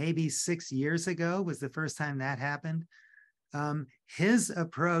don't know, maybe 6 years ago was the first time that happened. His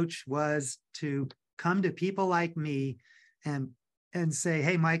approach was to come to people like me and say,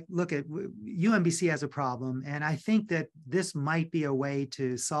 hey, Mike, look, at UMBC has a problem, and I think that this might be a way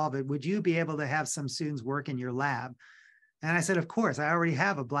to solve it. Would you be able to have some students work in your lab? And I said, of course, I already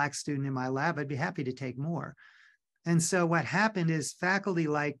have a Black student in my lab. I'd be happy to take more. And so what happened is faculty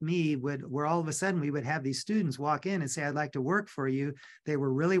like me where all of a sudden we would have these students walk in and say, I'd like to work for you. They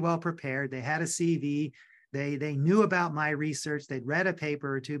were really well prepared. They had a CV. They knew about my research. They'd read a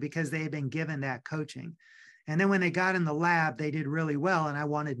paper or two because they had been given that coaching. And then when they got in the lab, they did really well. And I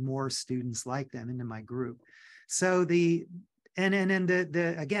wanted more students like them into my group. So again,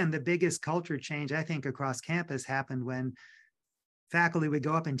 the biggest culture change, I think, across campus happened when faculty would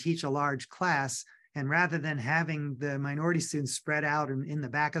go up and teach a large class. And rather than having the minority students spread out in the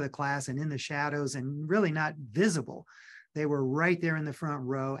back of the class and in the shadows and really not visible, they were right there in the front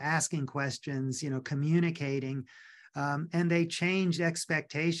row, asking questions, communicating, and they changed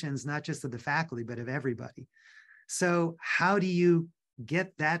expectations, not just of the faculty, but of everybody. So how do you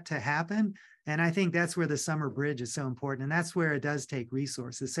get that to happen? And I think that's where the summer bridge is so important. And that's where it does take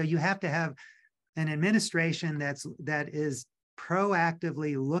resources. So you have to have an administration that is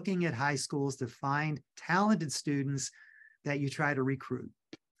proactively looking at high schools to find talented students that you try to recruit.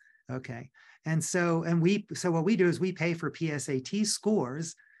 Okay. And so what we do is we pay for PSAT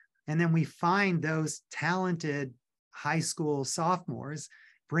scores, and then we find those talented high school sophomores,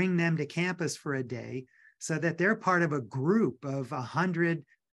 bring them to campus for a day so that they're part of a group of 100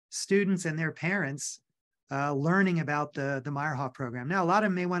 students and their parents learning about the Meyerhoff program. Now, a lot of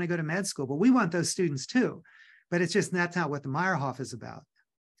them may want to go to med school, but we want those students too. But it's just, that's not what the Meyerhoff is about.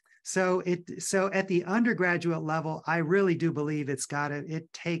 So at the undergraduate level, I really do believe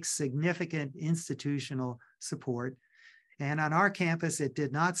it takes significant institutional support. And on our campus, it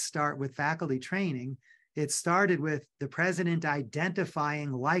did not start with faculty training. It started with the president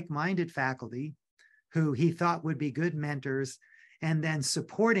identifying like-minded faculty who he thought would be good mentors, and then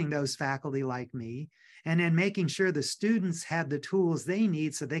supporting those faculty like me, and then making sure the students had the tools they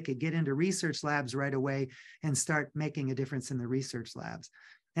need so they could get into research labs right away and start making a difference in the research labs.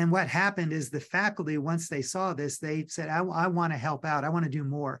 And what happened is the faculty, once they saw this, they said, I want to help out. I want to do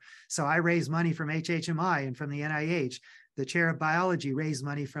more. So I raised money from HHMI and from the NIH. The chair of biology raised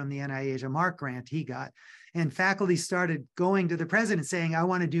money from the NIH, a MARC grant he got. And faculty started going to the president saying, I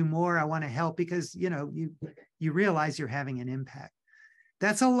want to do more. I want to help, because, you know, you realize you're having an impact.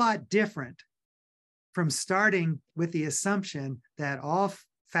 That's a lot different from starting with the assumption that all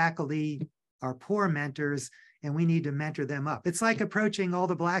faculty are poor mentors and we need to mentor them up. It's like approaching all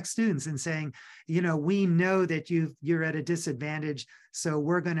the Black students and saying, you know, we know that you're at a disadvantage, so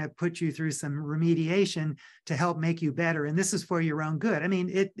we're going to put you through some remediation to help make you better, and this is for your own good. I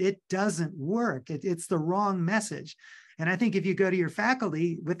mean, it doesn't work. It's the wrong message. And I think if you go to your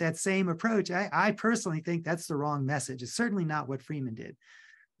faculty with that same approach, I personally think that's the wrong message. It's certainly not what Freeman did.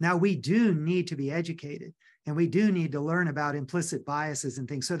 Now, we do need to be educated, and we do need to learn about implicit biases and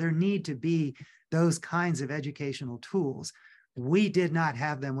things. So there need to be those kinds of educational tools. We did not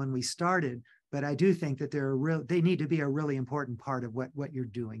have them when we started, but I do think that they need to be a really important part of what you're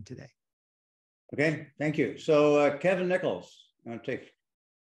doing today. Okay, thank you. So Kevin Nichols, you want to take?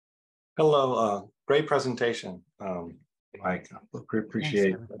 Hello, great presentation, Mike. I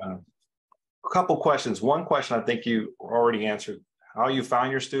appreciate it. A couple questions. One question I think you already answered. How you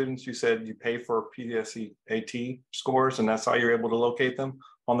found your students? You said you pay for PSAT scores, and that's how you're able to locate them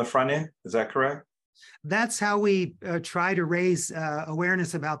on the front end. Is that correct? That's how we try to raise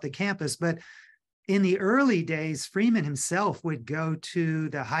awareness about the campus. But in the early days, Freeman himself would go to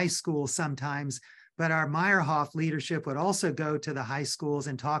the high school sometimes, but our Meyerhoff leadership would also go to the high schools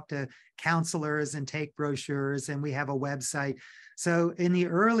and talk to counselors and take brochures, and we have a website. So in the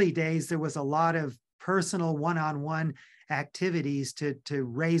early days, there was a lot of personal one-on-one activities to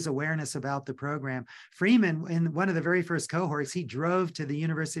raise awareness about the program. Freeman, in one of the very first cohorts, he drove to the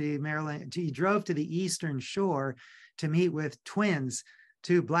University of Maryland, he drove to the Eastern Shore to meet with twins,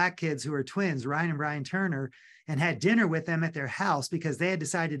 two Black kids who are twins, Ryan and Brian Turner, and had dinner with them at their house because they had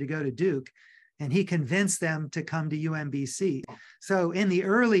decided to go to Duke, and he convinced them to come to UMBC. So in the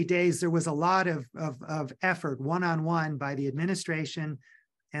early days, there was a lot of effort one-on-one by the administration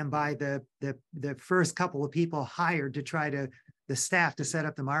and by the first couple of people hired to try to, the staff to set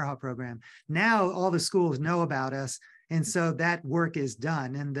up the Meyerhoff program. Now all the schools know about us, and so that work is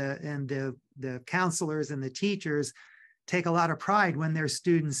done. And the counselors and the teachers take a lot of pride when their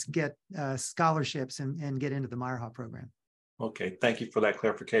students get scholarships and get into the Meyerhoff program. Okay, thank you for that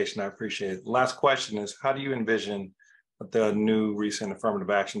clarification. I appreciate it. Last question is, how do you envision the new recent affirmative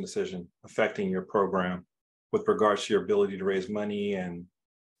action decision affecting your program with regards to your ability to raise money and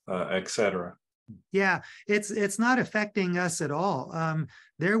et cetera? Yeah, it's not affecting us at all.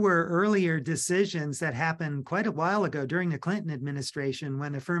 There were earlier decisions that happened quite a while ago during the Clinton administration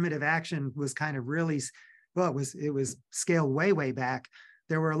when affirmative action was kind of really, well, it was scaled way back.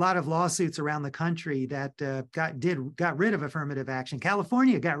 There were a lot of lawsuits around the country that got rid of affirmative action.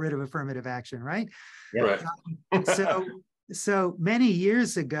 California got rid of affirmative action, right? Yeah. Right. So many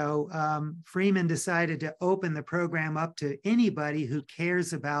years ago, Freeman decided to open the program up to anybody who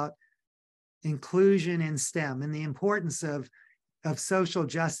cares about inclusion in STEM and the importance of social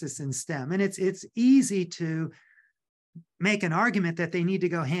justice in STEM. And it's easy to make an argument that they need to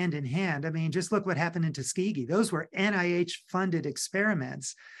go hand in hand. I mean, just look what happened in Tuskegee. Those were NIH-funded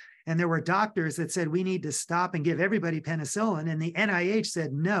experiments. And there were doctors that said, we need to stop and give everybody penicillin. And the NIH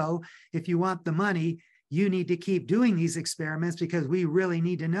said, no, if you want the money, you need to keep doing these experiments because we really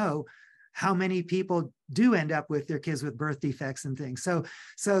need to know how many people do end up with their kids with birth defects and things.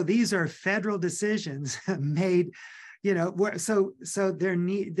 So these are federal decisions made, you know, so there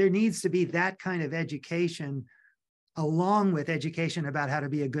needs to be that kind of education along with education about how to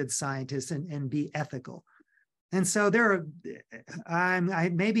be a good scientist and be ethical. And so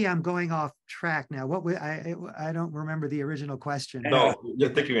maybe I'm going off track now. I don't remember the original question. No, I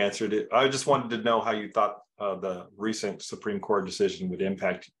think you answered it. I just wanted to know how you thought the recent Supreme Court decision would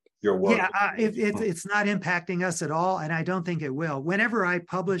impact your work. Yeah, it's not impacting us at all, and I don't think it will. Whenever I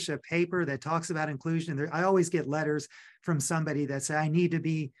publish a paper that talks about inclusion, I always get letters from somebody that say I need to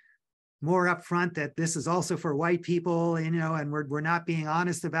be more upfront that this is also for white people, and we're not being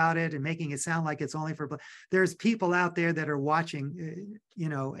honest about it and making it sound like it's only for. There's people out there that are watching,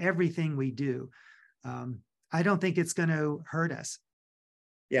 everything we do. I don't think it's going to hurt us.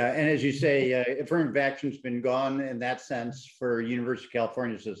 Yeah, and as you say, affirmative action's been gone in that sense for University of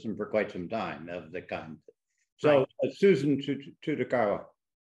California system for quite some time of the kind. So, right. Susan Tudakawa.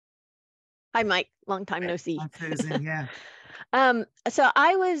 Hi, Mike. Long time no see. Hi, Susan. Yeah. So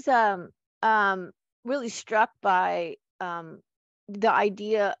I was really struck by the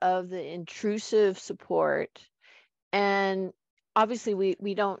idea of the intrusive support, and obviously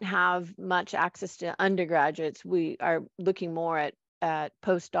we don't have much access to undergraduates. We are looking more at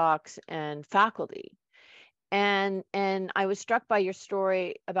postdocs and faculty, and I was struck by your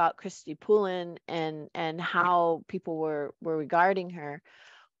story about Christy Poulin and how people were regarding her.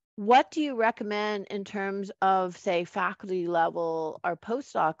 What do you recommend in terms of, say, faculty level or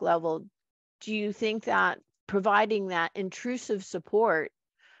postdoc level? Do you think that providing that intrusive support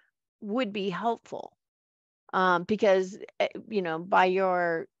would be helpful? Because by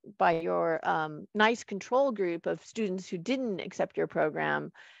your nice control group of students who didn't accept your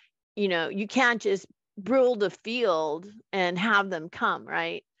program, you can't just rule the field and have them come,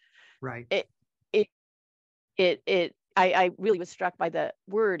 right? Right. I really was struck by the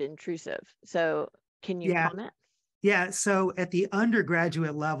word intrusive. So can you comment? Yeah. So at the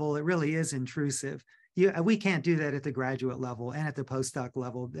undergraduate level, it really is intrusive. We can't do that at the graduate level and at the postdoc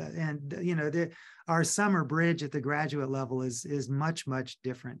level. And, our summer bridge at the graduate level is much, much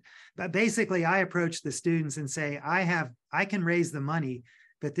different. But basically, I approach the students and say, I can raise the money,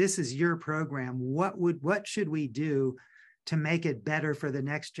 but this is your program. What should we do to make it better for the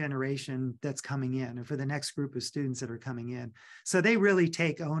next generation that's coming in, or for the next group of students that are coming in? So they really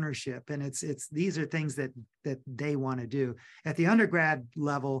take ownership, and these are things that they want to do. At the undergrad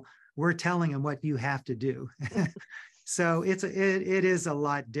level, we're telling them what you have to do. So it is a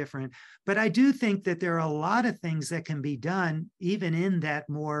lot different. But I do think that there are a lot of things that can be done even in that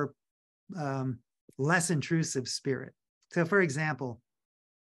more less intrusive spirit. So for example,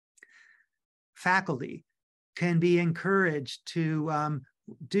 faculty can be encouraged to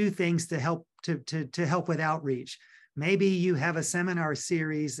do things to help to help with outreach. Maybe you have a seminar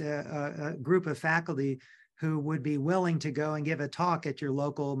series, a group of faculty who would be willing to go and give a talk at your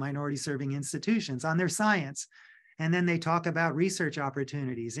local minority serving institutions on their science. And then they talk about research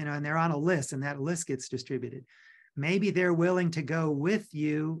opportunities, and they're on a list, and that list gets distributed. Maybe they're willing to go with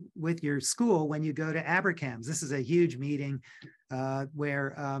you, with your school, when you go to Abercams. This is a huge meeting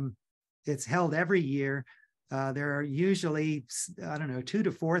where it's held every year. There are usually, 2,000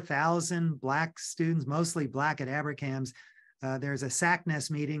 to 4,000 Black students, mostly Black at Abercams. There's a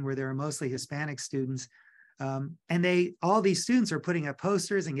SACNES meeting where there are mostly Hispanic students. And all these students are putting up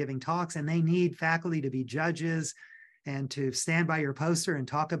posters and giving talks, and they need faculty to be judges and to stand by your poster and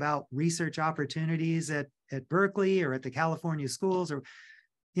talk about research opportunities at Berkeley or at the California schools, or,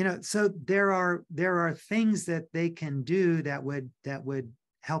 so there are things that they can do that would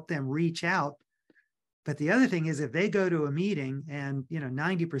help them reach out. But the other thing is, if they go to a meeting and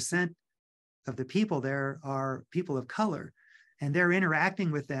 90% of the people there are people of color, and they're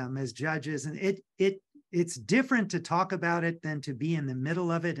interacting with them as judges, and it's different to talk about it than to be in the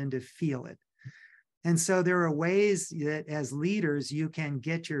middle of it and to feel it. And so there are ways that as leaders, you can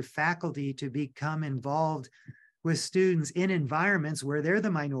get your faculty to become involved with students in environments where they're the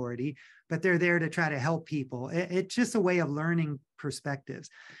minority, but they're there to try to help people. It's just a way of learning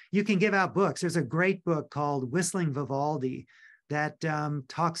perspectives. You can give out books. There's a great book called Whistling Vivaldi that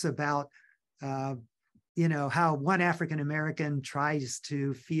talks about how one African-American tries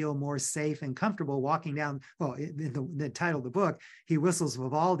to feel more safe and comfortable walking down, in the title of the book, he whistles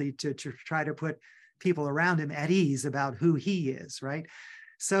Vivaldi to try to put people around him at ease about who he is, right?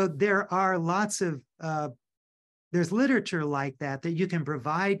 So there are lots of, there's literature like that you can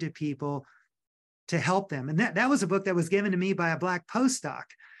provide to people to help them. And that was a book that was given to me by a Black postdoc.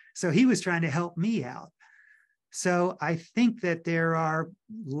 So he was trying to help me out. So I think that there are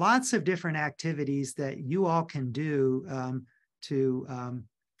lots of different activities that you all can do and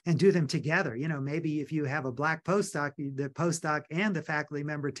do them together. Maybe if you have a Black postdoc, the postdoc and the faculty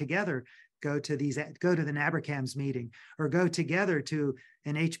member together go to the NABRCAMS meeting, or go together to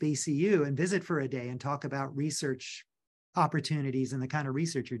an HBCU and visit for a day and talk about research opportunities and the kind of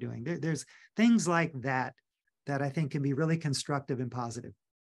research you're doing. There's things like that I think can be really constructive and positive.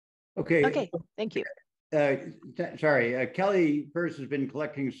 Okay, thank you. Sorry, Kelly first has been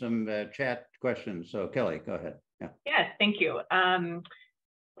collecting some chat questions. So Kelly, go ahead. Yeah. Yes, thank you.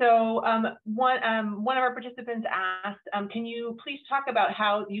 So one of our participants asked, can you please talk about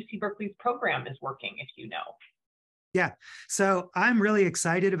how UC Berkeley's program is working, if you know? Yeah, so I'm really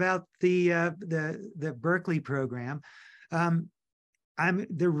excited about the Berkeley program.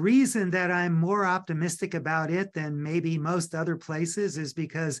 The reason that I'm more optimistic about it than maybe most other places is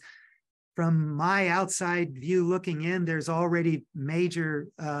because from my outside view looking in, there's already major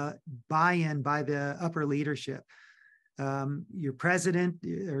buy-in by the upper leadership. Your president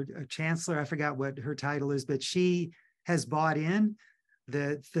or chancellor, I forgot what her title is, but she has bought in.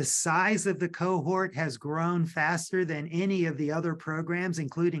 The size of the cohort has grown faster than any of the other programs,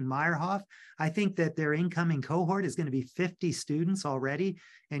 including Meyerhoff. I think that their incoming cohort is going to be 50 students already,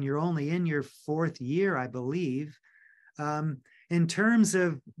 and you're only in your 4th year, I believe. In terms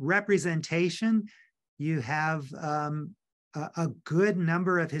of representation, you have a good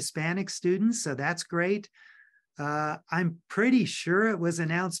number of Hispanic students, so that's great. I'm pretty sure it was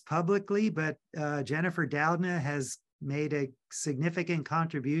announced publicly, but Jennifer Doudna has made a significant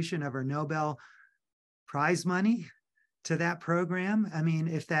contribution of her Nobel Prize money to that program. I mean,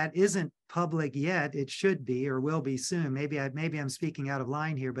 if that isn't public yet, it should be or will be soon. Maybe I'm speaking out of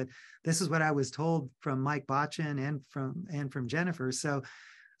line here, but this is what I was told from Mike Botchin and from Jennifer. So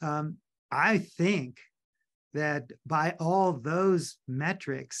I think that by all those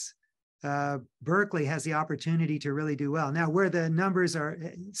metrics, Berkeley has the opportunity to really do well. Now, where the numbers are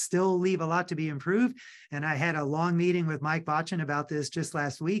still leave a lot to be improved, and I had a long meeting with Mike Botchin about this just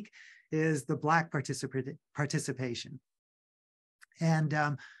last week, is the Black participation. And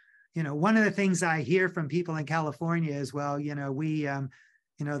one of the things I hear from people in California is, well,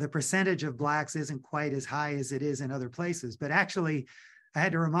 the percentage of Blacks isn't quite as high as it is in other places. But actually, I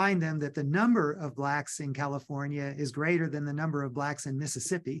had to remind them that the number of Blacks in California is greater than the number of Blacks in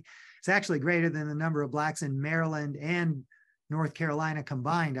Mississippi. It's actually greater than the number of Blacks in Maryland and North Carolina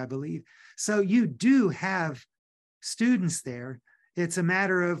combined, I believe. So you do have students there. It's a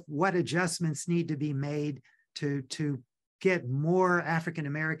matter of what adjustments need to be made to get more African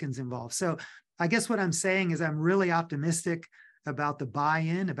Americans involved. So I guess what I'm saying is I'm really optimistic about the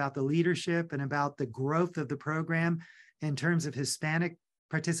buy-in, about the leadership, and about the growth of the program. In terms of Hispanic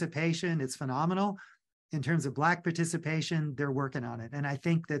participation, it's phenomenal. In terms of Black participation, they're working on it. And I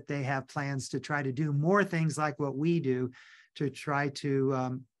think that they have plans to try to do more things like what we do to try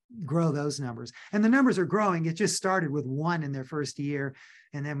to grow those numbers. And the numbers are growing. It just started with 1 in their first year,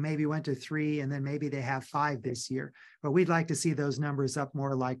 and then maybe went to 3, and then maybe they have 5 this year. But we'd like to see those numbers up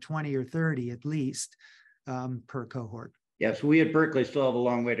more like 20 or 30 at least per cohort. Yes, we at Berkeley still have a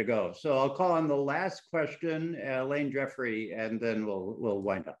long way to go. So I'll call on the last question, Elaine Jeffrey, and then we'll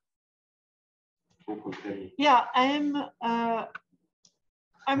wind up. Yeah, I'm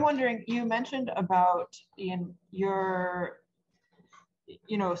wondering, you mentioned about your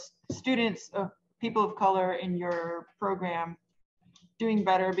students of people of color in your program doing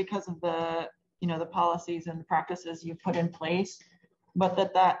better because of the the policies and practices you put in place, but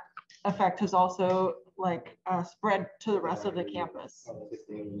that effect has also spread to the rest of the campus.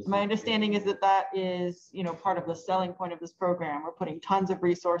 My understanding is that is part of the selling point of this program. We're putting tons of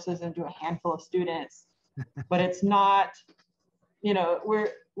resources into a handful of students, but it's not, we're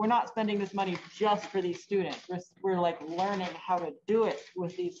not spending this money just for these students. We're learning how to do it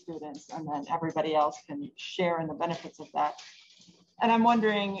with these students, and then everybody else can share in the benefits of that. And I'm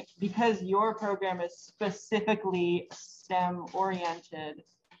wondering, because your program is specifically STEM oriented,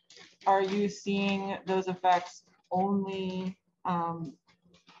 are you seeing those effects only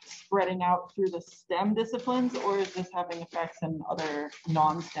spreading out through the STEM disciplines, or is this having effects in other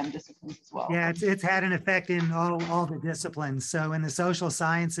non-STEM disciplines as well? Yeah, it's had an effect in all the disciplines. So in the social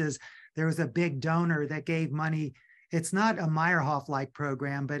sciences, there was a big donor that gave money. It's not a Meyerhoff-like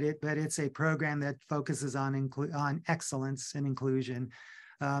program, but it's a program that focuses on excellence and inclusion.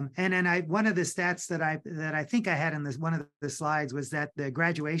 And then one of the stats that I think I had in one of the slides was that the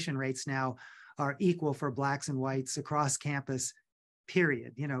graduation rates now are equal for Blacks and whites across campus,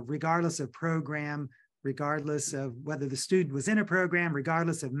 period. Regardless of program, regardless of whether the student was in a program,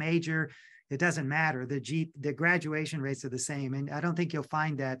 regardless of major, it doesn't matter. The graduation rates are the same. And I don't think you'll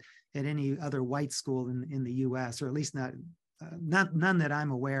find that at any other white school in the US, or at least none that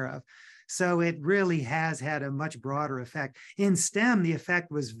I'm aware of. So it really has had a much broader effect. In STEM, the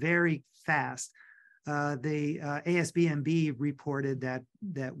effect was very fast. The ASBMB reported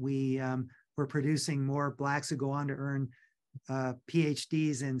that we were producing more Blacks who go on to earn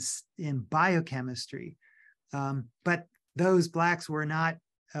PhDs in biochemistry. But those Blacks were not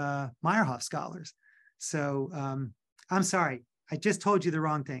Meyerhoff scholars. So I'm sorry, I just told you the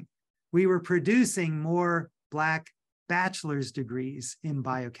wrong thing. We were producing more Black bachelor's degrees in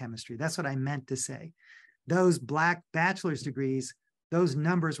biochemistry. That's what I meant to say. Those Black bachelor's degrees, those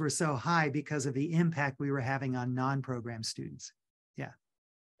numbers were so high because of the impact we were having on non-program students. Yeah.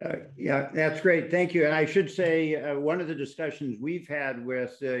 Yeah, that's great. Thank you. And I should say one of the discussions we've had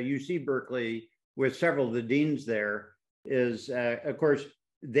with UC Berkeley with several of the deans there is, of course,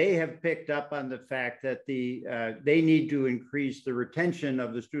 they have picked up on the fact that they need to increase the retention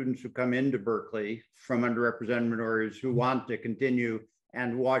of the students who come into Berkeley from underrepresented minorities who want to continue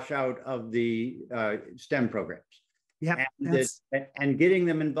and wash out of the STEM programs. Yeah, and getting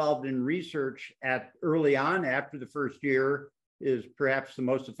them involved in research early on after the first year is perhaps the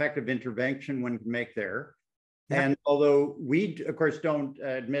most effective intervention one can make there. Yep. And although we, of course, don't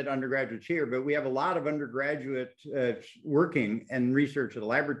admit undergraduates here, but we have a lot of undergraduates working in research at a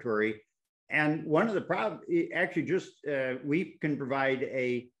laboratory. And one of the problems, actually just, we can provide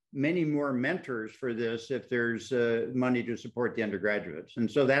many more mentors for this if there's money to support the undergraduates.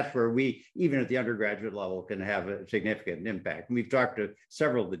 And so that's where we, even at the undergraduate level, can have a significant impact. And we've talked to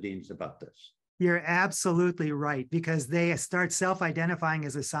several of the deans about this. You're absolutely right, because they start self-identifying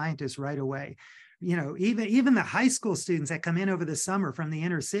as a scientist right away. You know, even the high school students that come in over the summer from the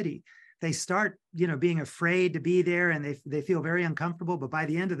inner city, they start, being afraid to be there, and they feel very uncomfortable. But by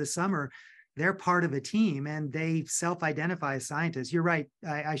the end of the summer, they're part of a team and they self-identify as scientists. You're right.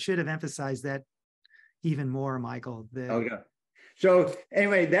 I should have emphasized that even more, Michael. Okay. So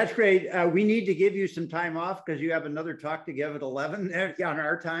anyway, that's great. We need to give you some time off because you have another talk to give at 11 on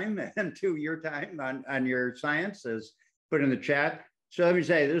our time and 2 your time on your science, as put in the chat. So let me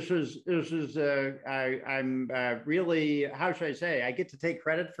say, I'm really, how should I say, I get to take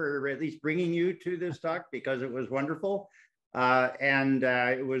credit for at least bringing you to this talk because it was wonderful. And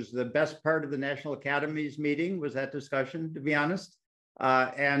it was the best part of the National Academies meeting was that discussion, to be honest.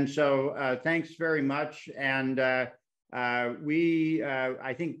 And so thanks very much. And I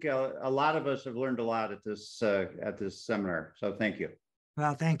think a lot of us have learned a lot at this seminar. So thank you.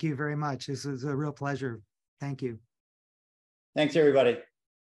 Well, thank you very much. This was a real pleasure. Thank you. Thanks, everybody.